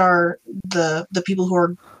 these are the people who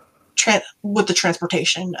are with the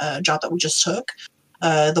transportation job that we just took.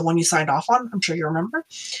 The one you signed off on. I'm sure you remember.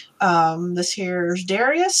 This here's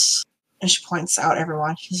Darius." And she points out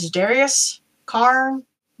everyone. This is Darius, Karn,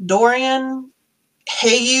 Dorian,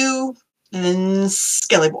 Heyu, and then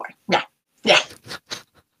Skelly Boy. Yeah.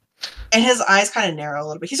 And his eyes kind of narrow a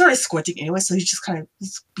little bit. He's already squinting anyway, so he's just kind of,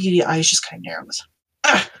 his beady eyes just kind of narrow.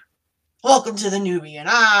 "Welcome to the Nubian.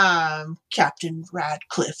 I'm Captain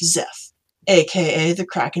Radcliffe Zeph, a.k.a. the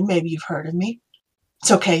Kraken. Maybe you've heard of me.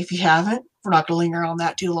 It's okay if you haven't. We're not going to linger on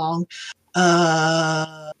that too long.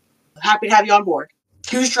 Happy to have you on board.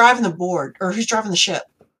 Who's driving the board? Or who's driving the ship?"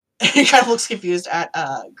 He kind of looks confused at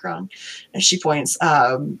Grung, and she points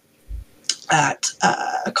at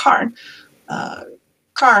Karn.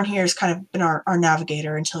 Karn here has kind of been our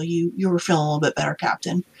navigator until you were feeling a little bit better,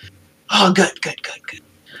 Captain. "Oh, good.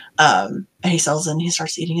 And he settles in. He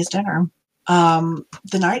starts eating his dinner.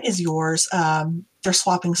 The night is yours. They're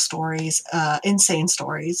swapping stories, insane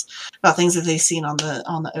stories about things that they've seen on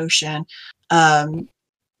the ocean.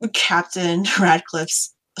 Captain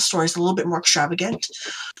Radcliffe's story is a little bit more extravagant,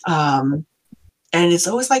 and it's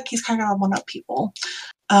always like he's kind of gonna one up people.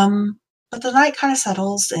 But the night kind of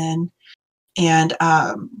settles in, and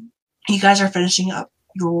you guys are finishing up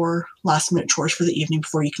your last minute chores for the evening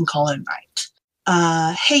before you can call it a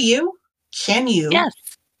night. Hey, can you Yes.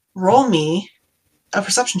 roll me a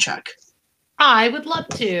perception check? I would love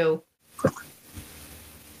to. Let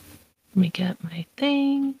me get my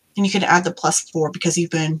thing. And you can add the +4 because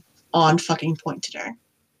you've been on fucking point today.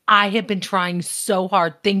 I have been trying so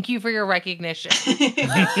hard. Thank you for your recognition.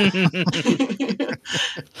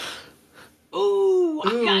 Ooh,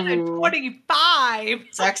 I got a 25.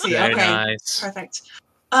 Sexy. Very Okay. nice. Perfect.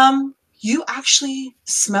 You actually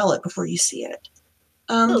smell it before you see it.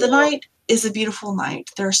 The night is a beautiful night.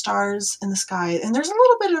 There are stars in the sky, and there's a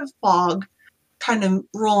little bit of fog kind of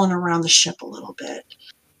rolling around the ship a little bit.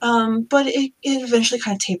 But it eventually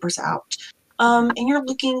kind of tapers out. And you're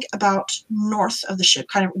looking about north of the ship,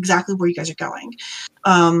 kind of exactly where you guys are going.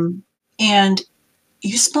 And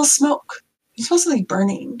you smell smoke. You smell something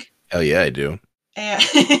burning. Hell yeah, I do. And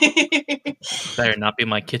Better not be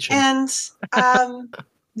my kitchen. And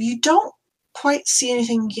you don't quite see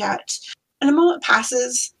anything yet. And a moment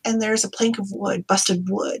passes, and there's a plank of wood, busted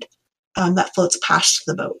wood, that floats past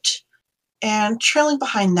the boat. And trailing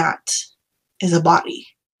behind that is a body.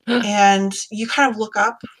 And you kind of look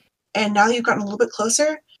up, and now that you've gotten a little bit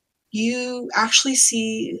closer, you actually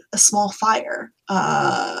see a small fire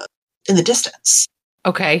in the distance.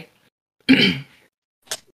 Okay.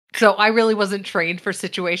 So I really wasn't trained for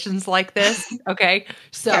situations like this. Okay.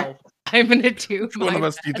 So Okay. I'm going to do Which one of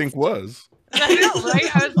us do you think was? I know,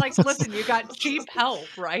 right? I was like, listen, you got cheap help,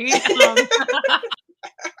 right?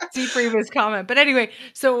 See previous comment. But anyway,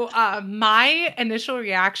 so my initial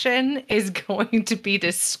reaction is going to be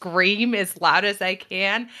to scream as loud as I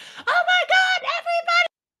can. Oh my God, everybody,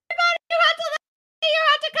 you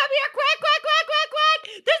have to come here quick, quick, quick, quick, quick.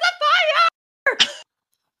 There's a fire.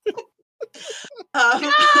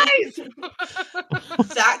 Guys!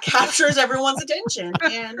 That captures everyone's attention.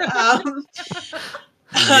 And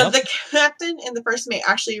the captain and the first mate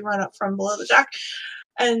actually run up from below the deck,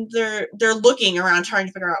 and they're looking around trying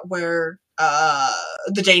to figure out where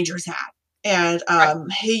the danger's at. And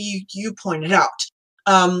hey, you pointed out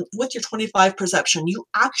with your 25 perception, you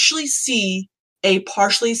actually see a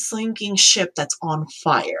partially sinking ship that's on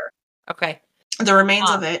fire. Okay. The remains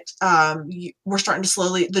of it,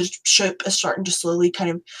 the ship is starting to slowly kind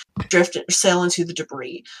of drift and sail into the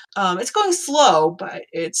debris. It's going slow, but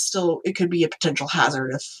it could be a potential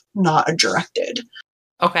hazard if not directed.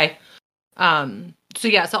 Okay.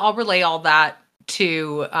 So I'll relay all that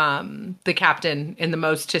to the captain in the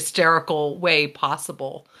most hysterical way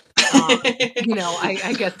possible.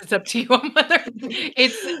 I guess it's up to you on whether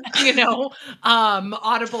it's,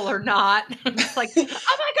 audible or not. It's like, oh my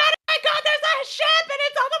God, there's a ship and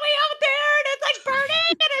it's all the way out there and it's like burning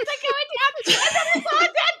and it's like going down and then it's a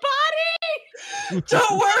dead body.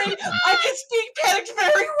 Don't worry, I can speak panicked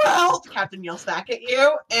very well. The captain yells back at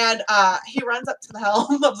you, and he runs up to the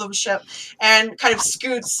helm of the ship and kind of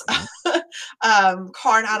scoots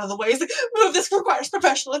Karn out of the way. He's like, move, this requires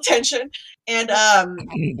professional attention. And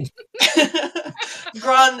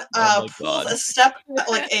Grun pulls a step,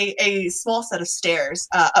 like a small set of stairs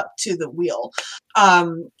up to the wheel.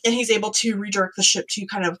 And he's able to redirect the ship to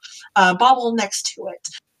kind of bobble next to it.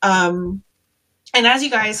 And as you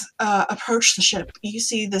guys approach the ship, you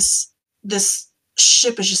see this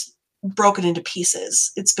ship is just broken into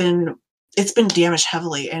pieces. It's been damaged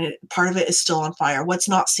heavily, and part of it is still on fire. What's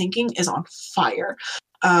not sinking is on fire.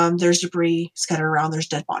 There's debris scattered around. There's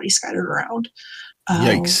dead bodies scattered around.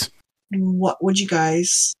 Yikes. What would you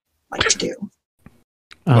guys like to do?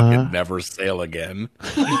 Fucking never sail again.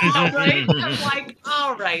 Right? I'm like,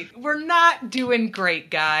 all right, we're not doing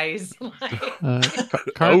great, guys.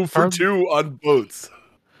 For 2 on boats.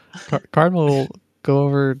 Karn will go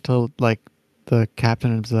over to like the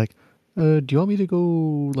captain and be like, do you want me to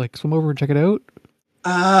go like swim over and check it out?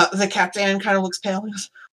 The captain kind of looks pale and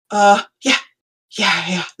goes,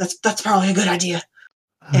 yeah, that's probably a good idea.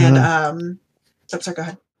 And sorry, go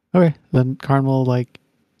ahead. Okay, then Karn will like,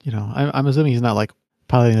 I'm assuming he's not like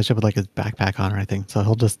piloting the ship with like his backpack on or anything, so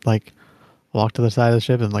he'll just like walk to the side of the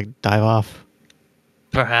ship and like dive off.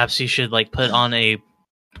 Perhaps you should like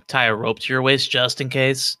tie a rope to your waist just in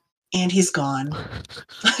case. And he's gone.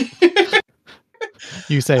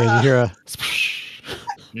 You say as you hear a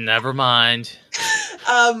Never mind.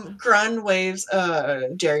 Grun waves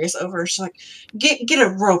Darius over. She's like, get a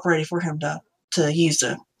rope ready for him to use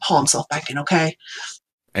to haul himself back in, okay?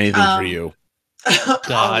 Anything for you.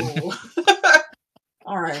 God.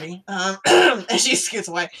 Alrighty. And she scoots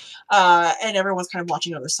away. And everyone's kind of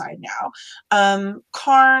watching the other side now.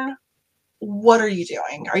 Karn, what are you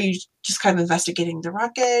doing? Are you just kind of investigating the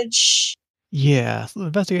wreckage? Yeah, so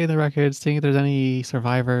investigating the wreckage, seeing if there's any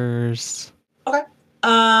survivors. Okay.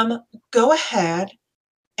 Go ahead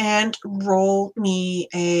and roll me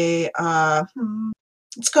a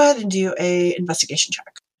let's go ahead and do a investigation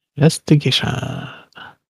check. Investigation.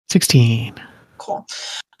 16. Cool.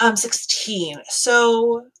 16.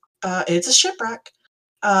 So it's a shipwreck.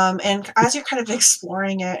 And as you're kind of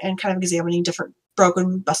exploring it and kind of examining different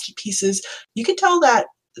broken, busted pieces, you can tell that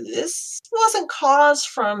this wasn't caused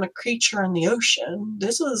from a creature in the ocean.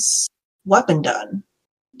 This was weapon done.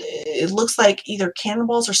 It looks like either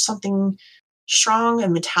cannonballs or something strong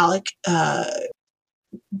and metallic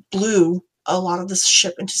blew a lot of this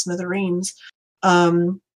ship into smithereens.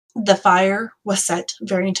 The fire was set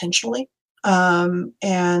very intentionally.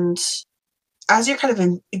 And as you're kind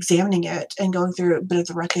of examining it and going through a bit of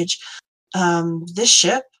the wreckage, this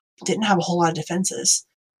ship didn't have a whole lot of defenses.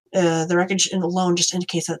 The wreckage alone just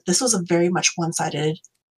indicates that this was a very much one-sided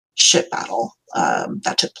ship battle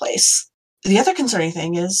that took place. The other concerning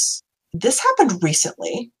thing is this happened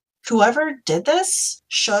recently. Whoever did this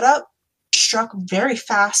showed up, struck very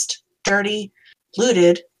fast, dirty,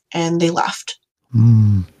 looted, and they left.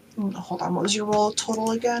 Hold on, what was your roll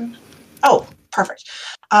total again? Oh, perfect.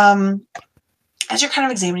 As you're kind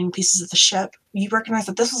of examining pieces of the ship, you recognize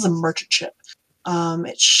that this was a merchant ship.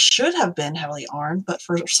 It should have been heavily armed, but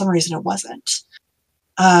for some reason it wasn't.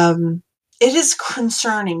 It is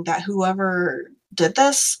concerning that whoever did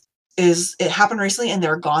this it happened recently and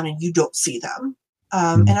they're gone and you don't see them.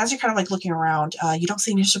 And as you're kind of like looking around, you don't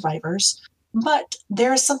see any survivors. but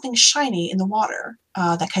there is something shiny in the water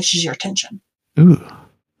that catches your attention. Ooh,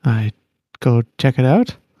 I go check it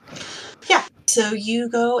out. Yeah, so you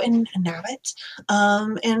go and nab it,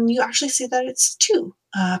 and you actually see that it's 2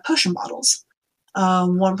 potion bottles.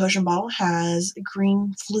 One potion bottle has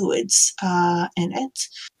green fluids in it.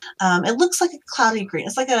 It looks like a cloudy green.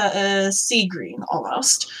 It's like a sea green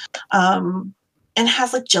almost. And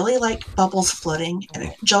has like jelly-like bubbles floating in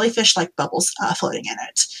it. Jellyfish-like bubbles floating in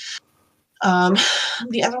it.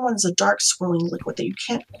 The other one is a dark swirling liquid that you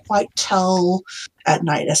can't quite tell at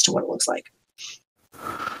night as to what it looks like.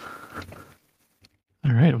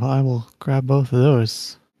 All right, well, I will grab both of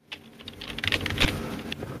those.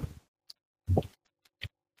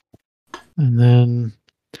 And then,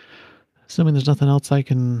 assuming there's nothing else I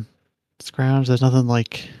can scrounge, there's nothing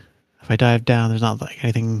like, if I dive down, there's not like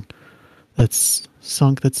anything that's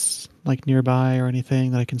sunk that's like nearby or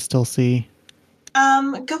anything that I can still see.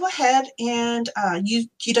 Go ahead and you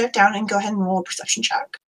dive down and go ahead and roll a perception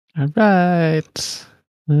check. All right.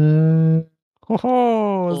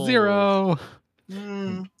 Oh, 0.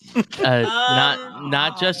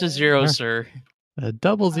 Not just a 0, sir. A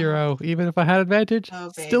double 0. Even if I had advantage,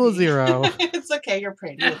 still a 0. It's okay. You're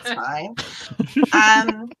pretty. It's fine.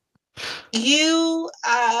 You're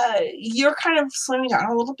kind of swimming down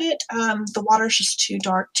a little bit. The water's just too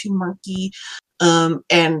dark, too murky,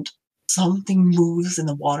 and something moves in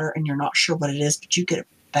the water, and you're not sure what it is, but you get a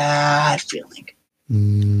bad feeling.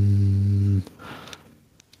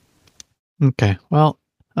 Okay. Well,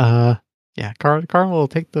 yeah, Carl will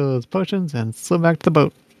take those potions and swim back to the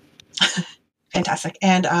boat. Fantastic.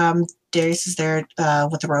 And Darius is there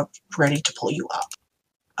with the rope ready to pull you up.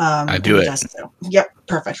 I do it. So. Yep,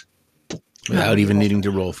 perfect. Without even needing to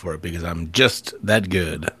roll for it, because I'm just that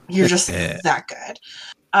good. You're just that good.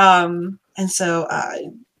 And so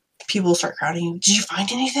people start crowding you. Did you find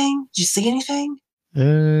anything? Did you see anything?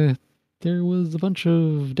 There was a bunch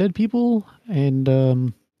of dead people,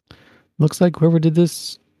 and looks like whoever did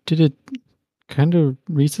this did it kind of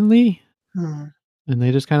recently. And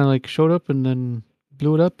they just kind of like showed up and then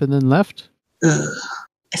blew it up and then left. Ugh.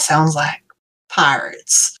 It sounds like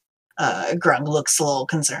pirates. Grung looks a little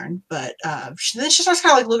concerned, but then she starts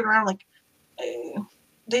kind of like looking around like,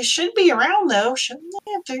 they should be around though, shouldn't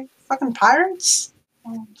they? If they're fucking pirates.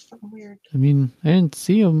 Oh, it's fucking weird. I mean, I didn't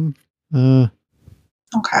see them.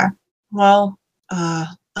 Okay. Well,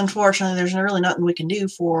 unfortunately, there's really nothing we can do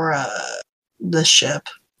for this ship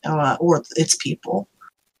or its people.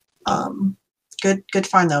 Good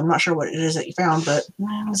find though. I'm not sure what it is that you found, but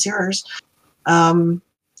it's yours. All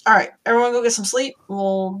right, everyone go get some sleep.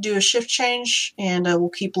 We'll do a shift change, and we'll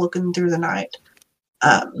keep looking through the night.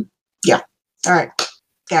 Yeah. All right.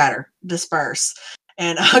 Scatter. Disperse.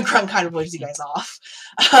 And Grung kind of waves you guys off.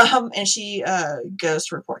 And she goes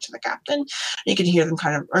to report to the captain. You can hear them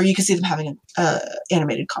or you can see them having an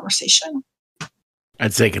animated conversation.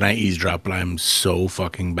 I'd say, can I eavesdrop? But I'm so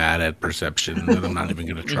fucking bad at perception that I'm not even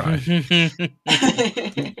going to try.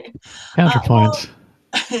 Counterpoint.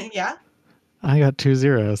 Yeah? I got 2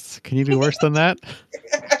 zeros. Can you do worse than that?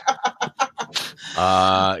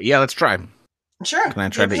 Yeah, let's try. Sure. Can I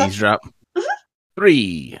try to eavesdrop?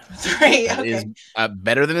 3. 3, That okay. is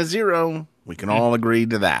better than a 0. We can all agree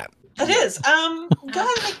to that. It is. Go ahead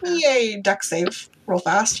and make me a dex save real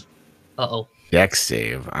fast. Uh-oh. Dex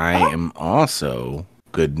save. I am also,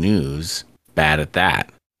 good news, bad at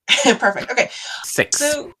that. Perfect. Okay. 6.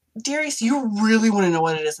 So, Darius, you really want to know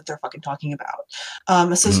what it is that they're fucking talking about.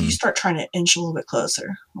 So you start trying to inch a little bit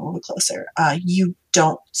closer. You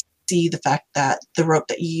don't see the fact that the rope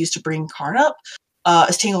that you used to bring Karn up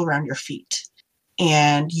is tangled around your feet.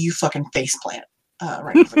 And you fucking face plant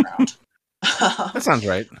right into the ground. That sounds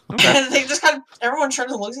right. Okay. And they just kind of, everyone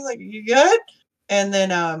turns and looks at you like, you good? And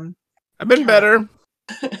then I've been better.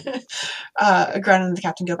 Grant and the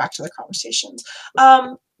captain go back to their conversations.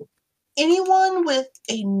 Anyone with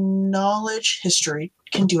a knowledge history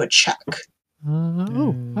can do a check.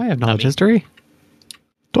 I have knowledge history.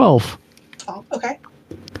 12. 12, okay.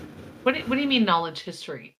 What do you mean knowledge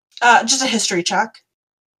history? Just a history check.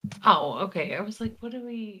 Oh, okay. I was like, what do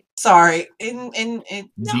we... Sorry. Do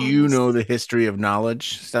you know the history of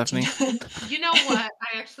knowledge, Stephanie? You know what?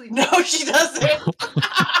 I actually... No, she doesn't.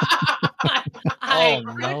 I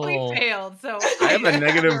critically failed, so... I have a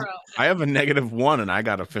 -1 and I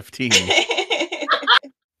got a 15.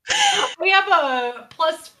 We have a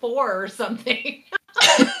 +4 or something.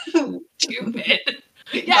 Stupid.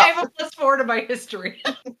 Yeah, I have a +4 to my history.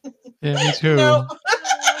 Yeah, me too. No.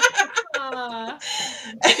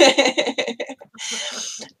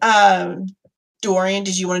 Dorian,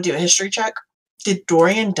 did you want to do a history check? Did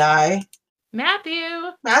Dorian die?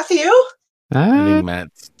 Matthew? I think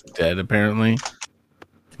Matt's dead, apparently.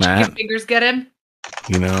 Matt, Chicken fingers get him.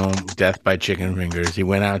 Death by chicken fingers. He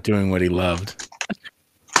went out doing what he loved.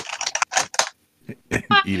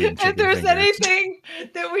 Eating chicken If there's fingers. anything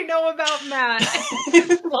that we know about Matt,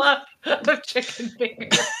 love of chicken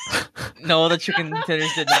fingers. No, the chicken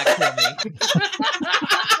tenders did not kill me.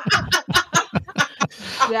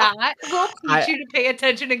 That will teach you to pay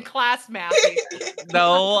attention in class, Matthew.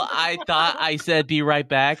 No, I thought I said be right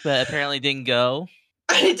back, but apparently didn't go.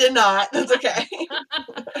 I did not. That's okay.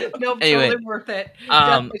 No, Anyway, totally worth it.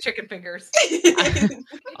 Death by chicken fingers.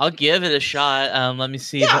 I'll give it a shot. Let me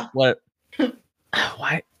see Yeah. what.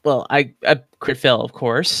 Why? Well, I crit fail, of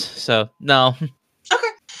course. So no. Okay.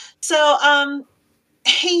 So,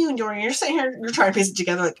 hey, you and Dorian, you're sitting here, you're trying to piece it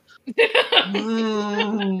together, like,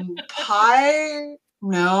 pie?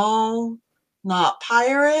 No, not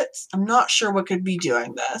pirates. I'm not sure what could be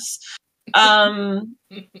doing this. And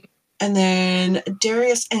then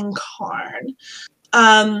Darius and Karn.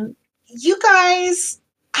 You guys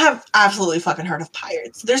have absolutely fucking heard of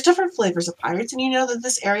pirates. There's different flavors of pirates, and you know that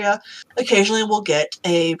this area occasionally will get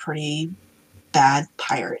a pretty bad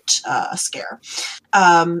pirate scare.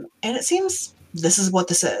 And it seems this is what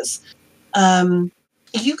this is.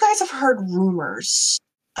 You guys have heard rumors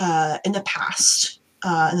in the past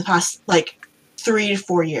like 3 to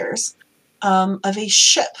 4 years, of a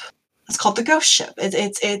ship. It's called the Ghost Ship.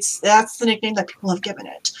 It's that's the nickname that people have given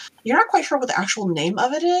it. You're not quite sure what the actual name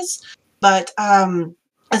of it is, but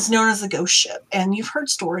it's known as the Ghost Ship. And you've heard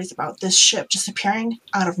stories about this ship just appearing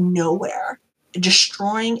out of nowhere,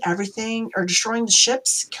 destroying everything, or destroying the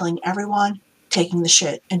ships, killing everyone, taking the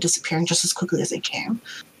shit, and disappearing just as quickly as they came.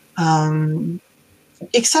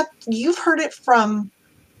 Except you've heard it from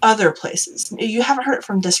other places. You haven't heard it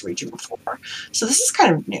from this region before. So this is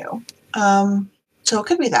kind of new. So it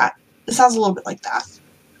could be that. It sounds a little bit like that.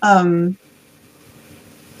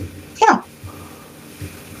 Yeah.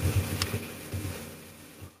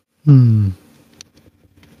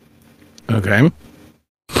 Okay.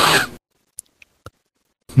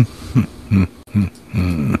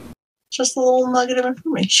 Just a little nugget of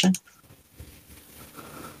information.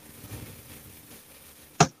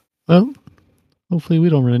 Well, hopefully we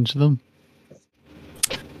don't run into them.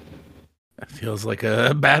 That feels like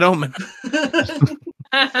a bad omen.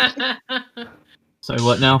 Sorry,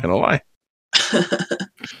 what now? Gonna lie.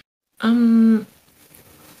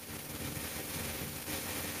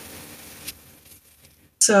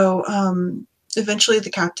 So, eventually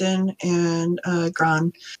the captain and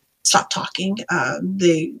Gran stop talking.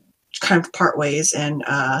 They kind of part ways, and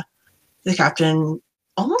the captain,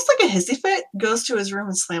 almost like a hissy fit, goes to his room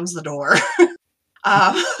and slams the door.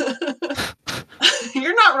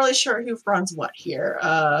 You're not really sure who runs what here,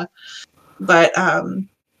 but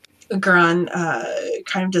Gran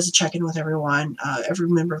kind of does a check-in with everyone, every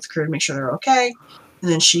member of the crew, to make sure they're okay, and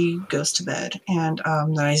then she goes to bed, and the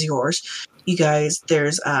night is yours. You guys,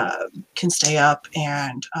 can stay up,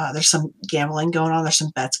 and there's some gambling going on. There's some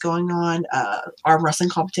bets going on, arm wrestling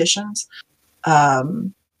competitions.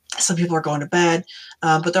 Some people are going to bed,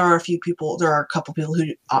 but there are a couple people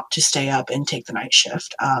who opt to stay up and take the night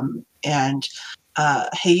shift. And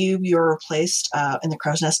Heyu, you're replaced in the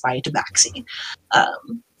crow's nest by Tabaxi,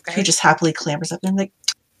 who just happily clambers up and like,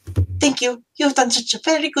 "Thank you. You have done such a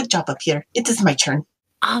very good job up here. It is my turn."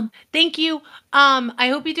 Thank you. I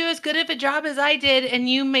hope you do as good of a job as I did, and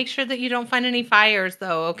you make sure that you don't find any fires,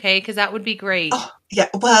 though, okay? Because that would be great. Oh, yeah,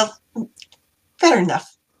 well, fair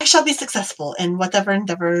enough. I shall be successful in whatever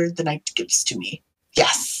endeavor the night gives to me.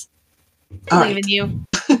 Yes. I believe in you.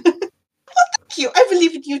 Thank you. I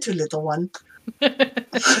believe in you too, little one.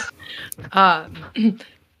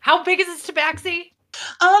 How big is this Tabaxi?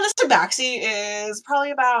 This Tabaxi is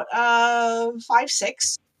probably about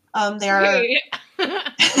 5'6". They are. Okay.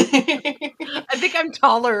 I think I'm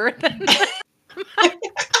taller than.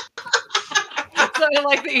 So I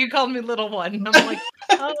like that you called me little one. I'm like,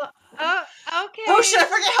 okay. Oh shit! I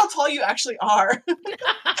forget how tall you actually are.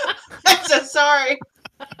 I'm so sorry.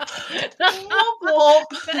 No,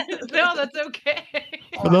 that's okay.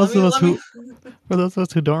 For those of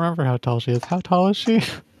us who don't remember how tall she is, how tall is she?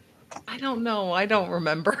 I don't know. I don't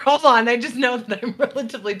remember. Hold on. I just know that I'm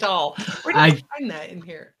relatively tall. Where did I find that in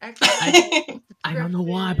here? Actually, I don't know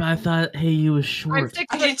why, but I thought, hey, you was short. I'm 6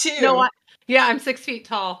 I feet. did too. No, I'm 6 feet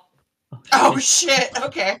tall. Oh shit!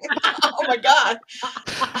 Okay. Oh my god.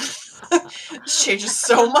 This changes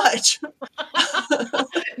so much.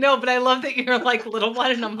 No, but I love that you're like little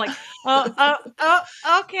one, and I'm like,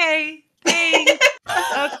 okay, thanks.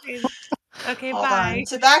 Okay, Hold bye.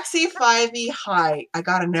 on. Tabaxi 5e height. I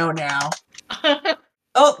gotta know now.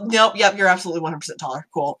 Oh, nope. Yep, you're absolutely 100% taller.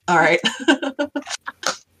 Cool. All right.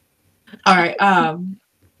 All right.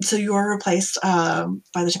 So you are replaced by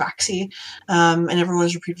the Tabaxi, and everyone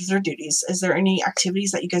is repeated their duties. Is there any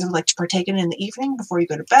activities that you guys would like to partake in the evening before you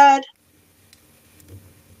go to bed?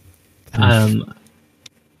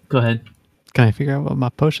 Go ahead. Can I figure out what my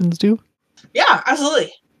potions do? Yeah,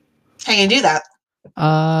 absolutely. How can you do that?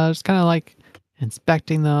 Just kind of like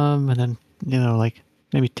inspecting them and then, like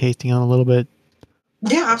maybe tasting them a little bit.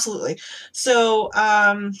 Yeah, absolutely. So,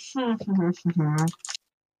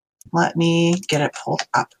 let me get it pulled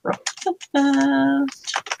up real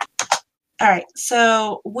fast. All right.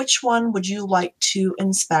 So, which one would you like to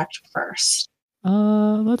inspect first?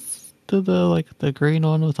 Let's do the green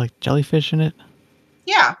one with like jellyfish in it.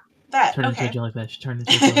 Yeah, that. Turn into Okay. a jellyfish. Turn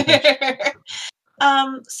into a jellyfish.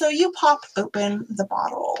 So you pop open the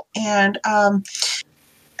bottle, and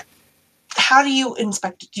how do you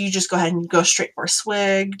inspect it? Do you just go ahead and go straight for a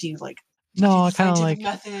swig? Do you like? No, do I kind of like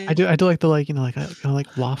method? I do like the like I kind of like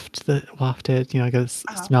waft it. I get a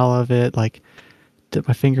smell of it, like dip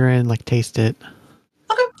my finger in, like taste it.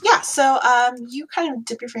 Okay, yeah. So you kind of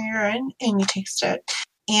dip your finger in and you taste it,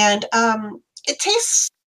 and it tastes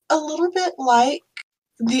a little bit like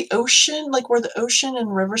the ocean, like where the ocean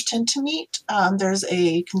and rivers tend to meet. There's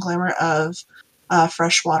a conglomerate of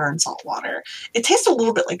fresh water and salt water. It tastes a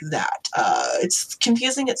little bit like that. It's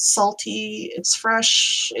confusing. It's salty. It's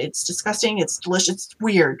fresh. It's disgusting. It's delicious. It's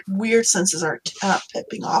weird. Weird senses are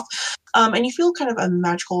pipping off, and you feel kind of a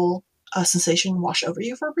magical sensation wash over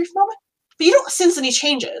you for a brief moment, but you don't sense any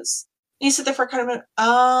changes. And you sit there for kind of a minute.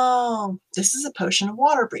 Oh, this is a potion of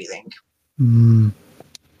water breathing.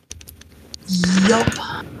 Yup.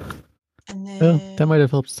 And then... Well, that might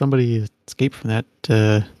have helped somebody escape from that.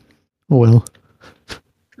 Well.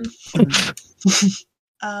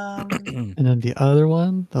 And then the other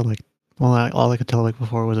one, all I could tell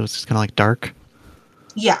before was it was just kind of like dark.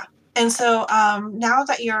 Yeah. And so now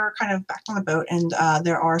that you're kind of back on the boat and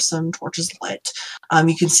there are some torches lit,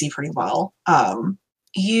 you can see pretty well.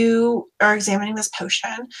 You are examining this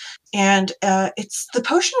potion, and the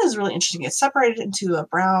potion is really interesting. It's separated into a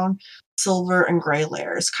brown, silver, and gray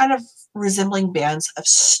layers, kind of resembling bands of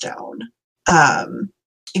stone.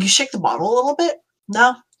 If you shake the bottle a little bit,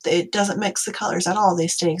 no, it doesn't mix the colors at all. They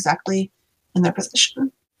stay exactly in their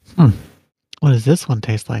position. What does this one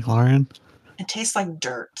taste like, Lauren? It tastes like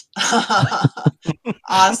dirt.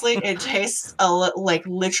 Honestly, it tastes like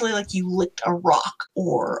literally like you licked a rock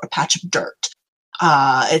or a patch of dirt.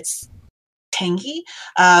 It's tangy,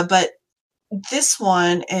 but this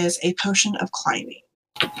one is a potion of climbing.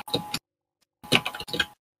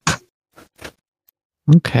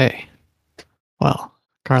 Okay. Well,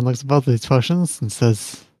 Karn looks at both of these potions and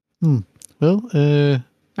says, well,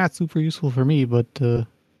 not super useful for me, but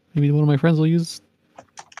maybe one of my friends will use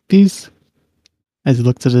these. As he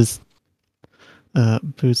looks at his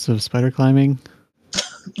boots of spider climbing.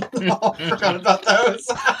 Oh, I forgot about those.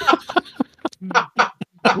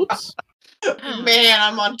 Whoops. Man,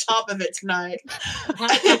 I'm on top of it tonight.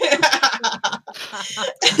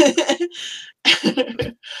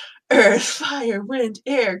 Earth, fire, wind,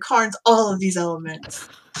 air, Karn's all of these elements.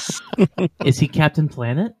 Is he Captain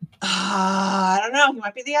Planet? I don't know. He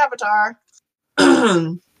might be the Avatar.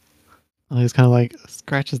 He's kind of like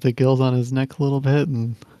scratches the gills on his neck a little bit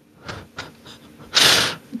and...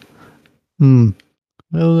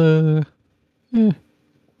 Well,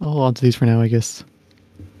 I'll hold on to these for now, I guess.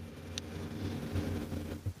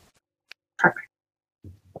 Perfect.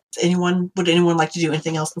 Would anyone like to do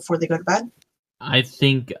anything else before they go to bed? I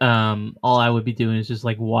think all I would be doing is just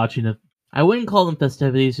like watching I wouldn't call them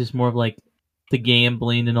festivities, just more of like the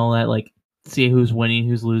gambling and all that, like see who's winning,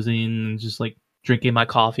 who's losing, and just like drinking my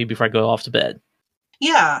coffee before I go off to bed.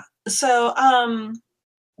 Yeah. So,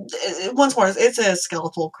 once more, it's a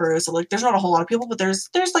skeletal crew, so like there's not a whole lot of people, but there's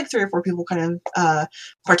like 3 or 4 people kind of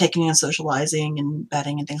partaking and socializing and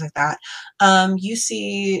betting and things like that. You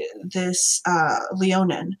see this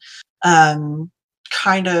Leonin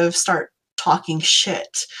kind of start talking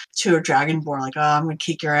shit to a Dragonborn, like, oh, I'm gonna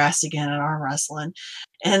kick your ass again at arm wrestling.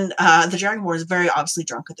 And the Dragonborn is very obviously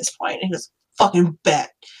drunk at this point, and he goes, fucking bet.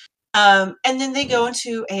 And then they go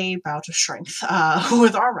into a bout of strength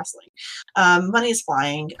with arm wrestling. Money is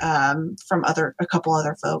flying from a couple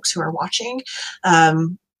other folks who are watching.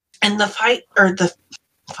 And the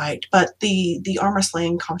arm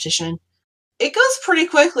wrestling competition, it goes pretty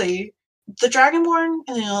quickly. The Dragonborn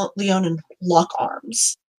and Leonin lock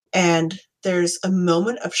arms, and there's a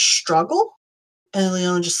moment of struggle, and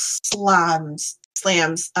Leonin just slams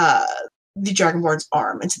the Dragonborn's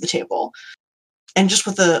arm into the table. And just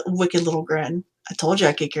with a wicked little grin, I told you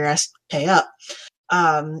I'd kick your ass, pay up.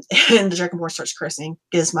 And the Dragonborn starts cursing,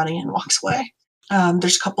 gives money, and walks away.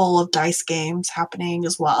 There's a couple of dice games happening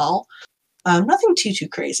as well. Nothing too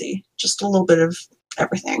crazy. Just a little bit of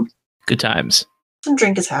everything. Good times. Some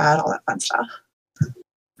drink is had, all that fun stuff. All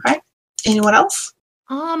right. Anyone else?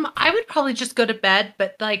 I would probably just go to bed,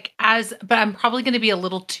 but I'm probably going to be a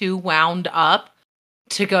little too wound up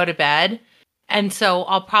to go to bed. And so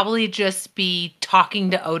I'll probably just be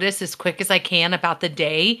talking to Otis as quick as I can about the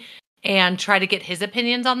day and try to get his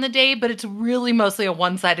opinions on the day, but it's really mostly a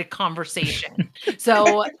one-sided conversation.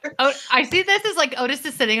 So I see this as like Otis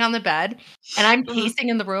is sitting on the bed and I'm pacing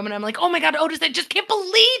in the room and I'm like, oh my God, Otis, I just can't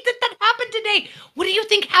believe that happened today. What do you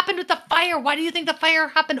think happened with the fire? Why do you think the fire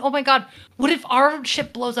happened? Oh my God, what if our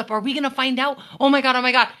ship blows up? Are we going to find out? Oh my God.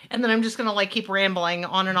 And then I'm just going to like keep rambling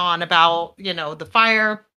on and on about, the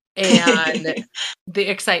fire and the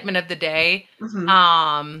excitement of the day.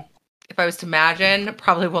 Mm-hmm. If I was to imagine,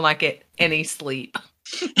 probably will not get any sleep.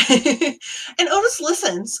 And Otis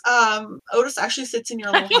listens. Otis actually sits in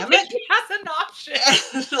your little hammock. He has an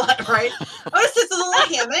option. Right? Otis sits in a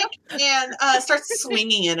little hammock and starts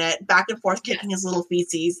swinging in it, back and forth, kicking his little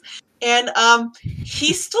feetsies. And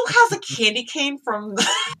he still has a candy cane from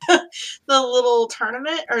the little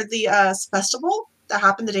tournament or the festival that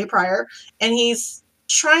happened the day prior. And he's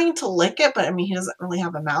trying to lick it, but I mean, he doesn't really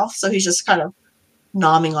have a mouth. So he's just kind of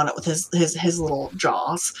nomming on it with his little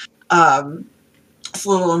jaws. It's a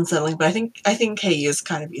little unsettling, but I think KU is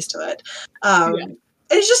kind of used to it. And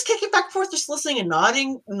he's just kicking back and forth, just listening and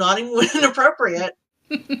nodding when appropriate.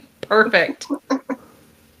 Perfect.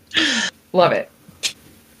 Love it.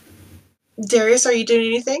 Darius, are you doing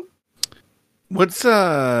anything? What's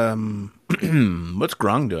Grong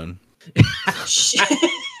doing? She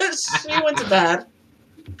went to bed.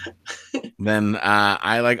 Then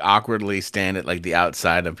I like awkwardly stand at like the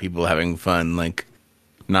outside of people having fun, like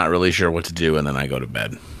not really sure what to do, and then I go to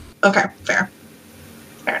bed. Okay, fair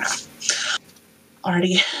enough.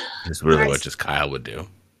 Alrighty. It's really what just Kyle would do.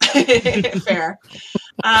 Fair.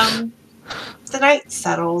 The night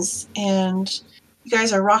settles, and you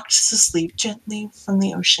guys are rocked to sleep gently from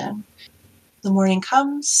the ocean. The morning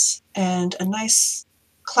comes, and a nice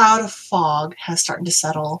cloud of fog has started to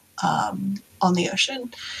settle on the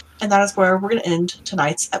ocean. And that is where we're going to end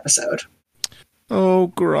tonight's episode. Oh,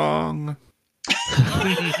 Grong.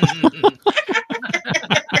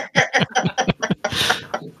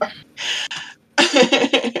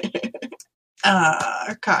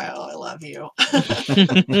 Kyle, I love you.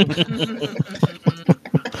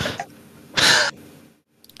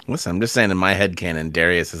 Listen, I'm just saying in my headcanon,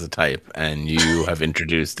 Darius is a type, and you have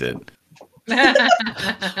introduced it.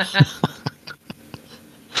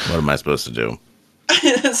 What am I supposed to do?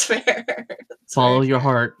 That's fair. Follow your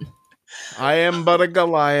heart. I am but a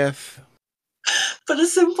Goliath. But a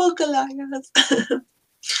simple Goliath.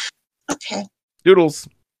 Okay. Doodles.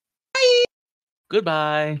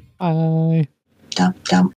 Goodbye. Bye.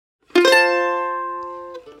 Dump.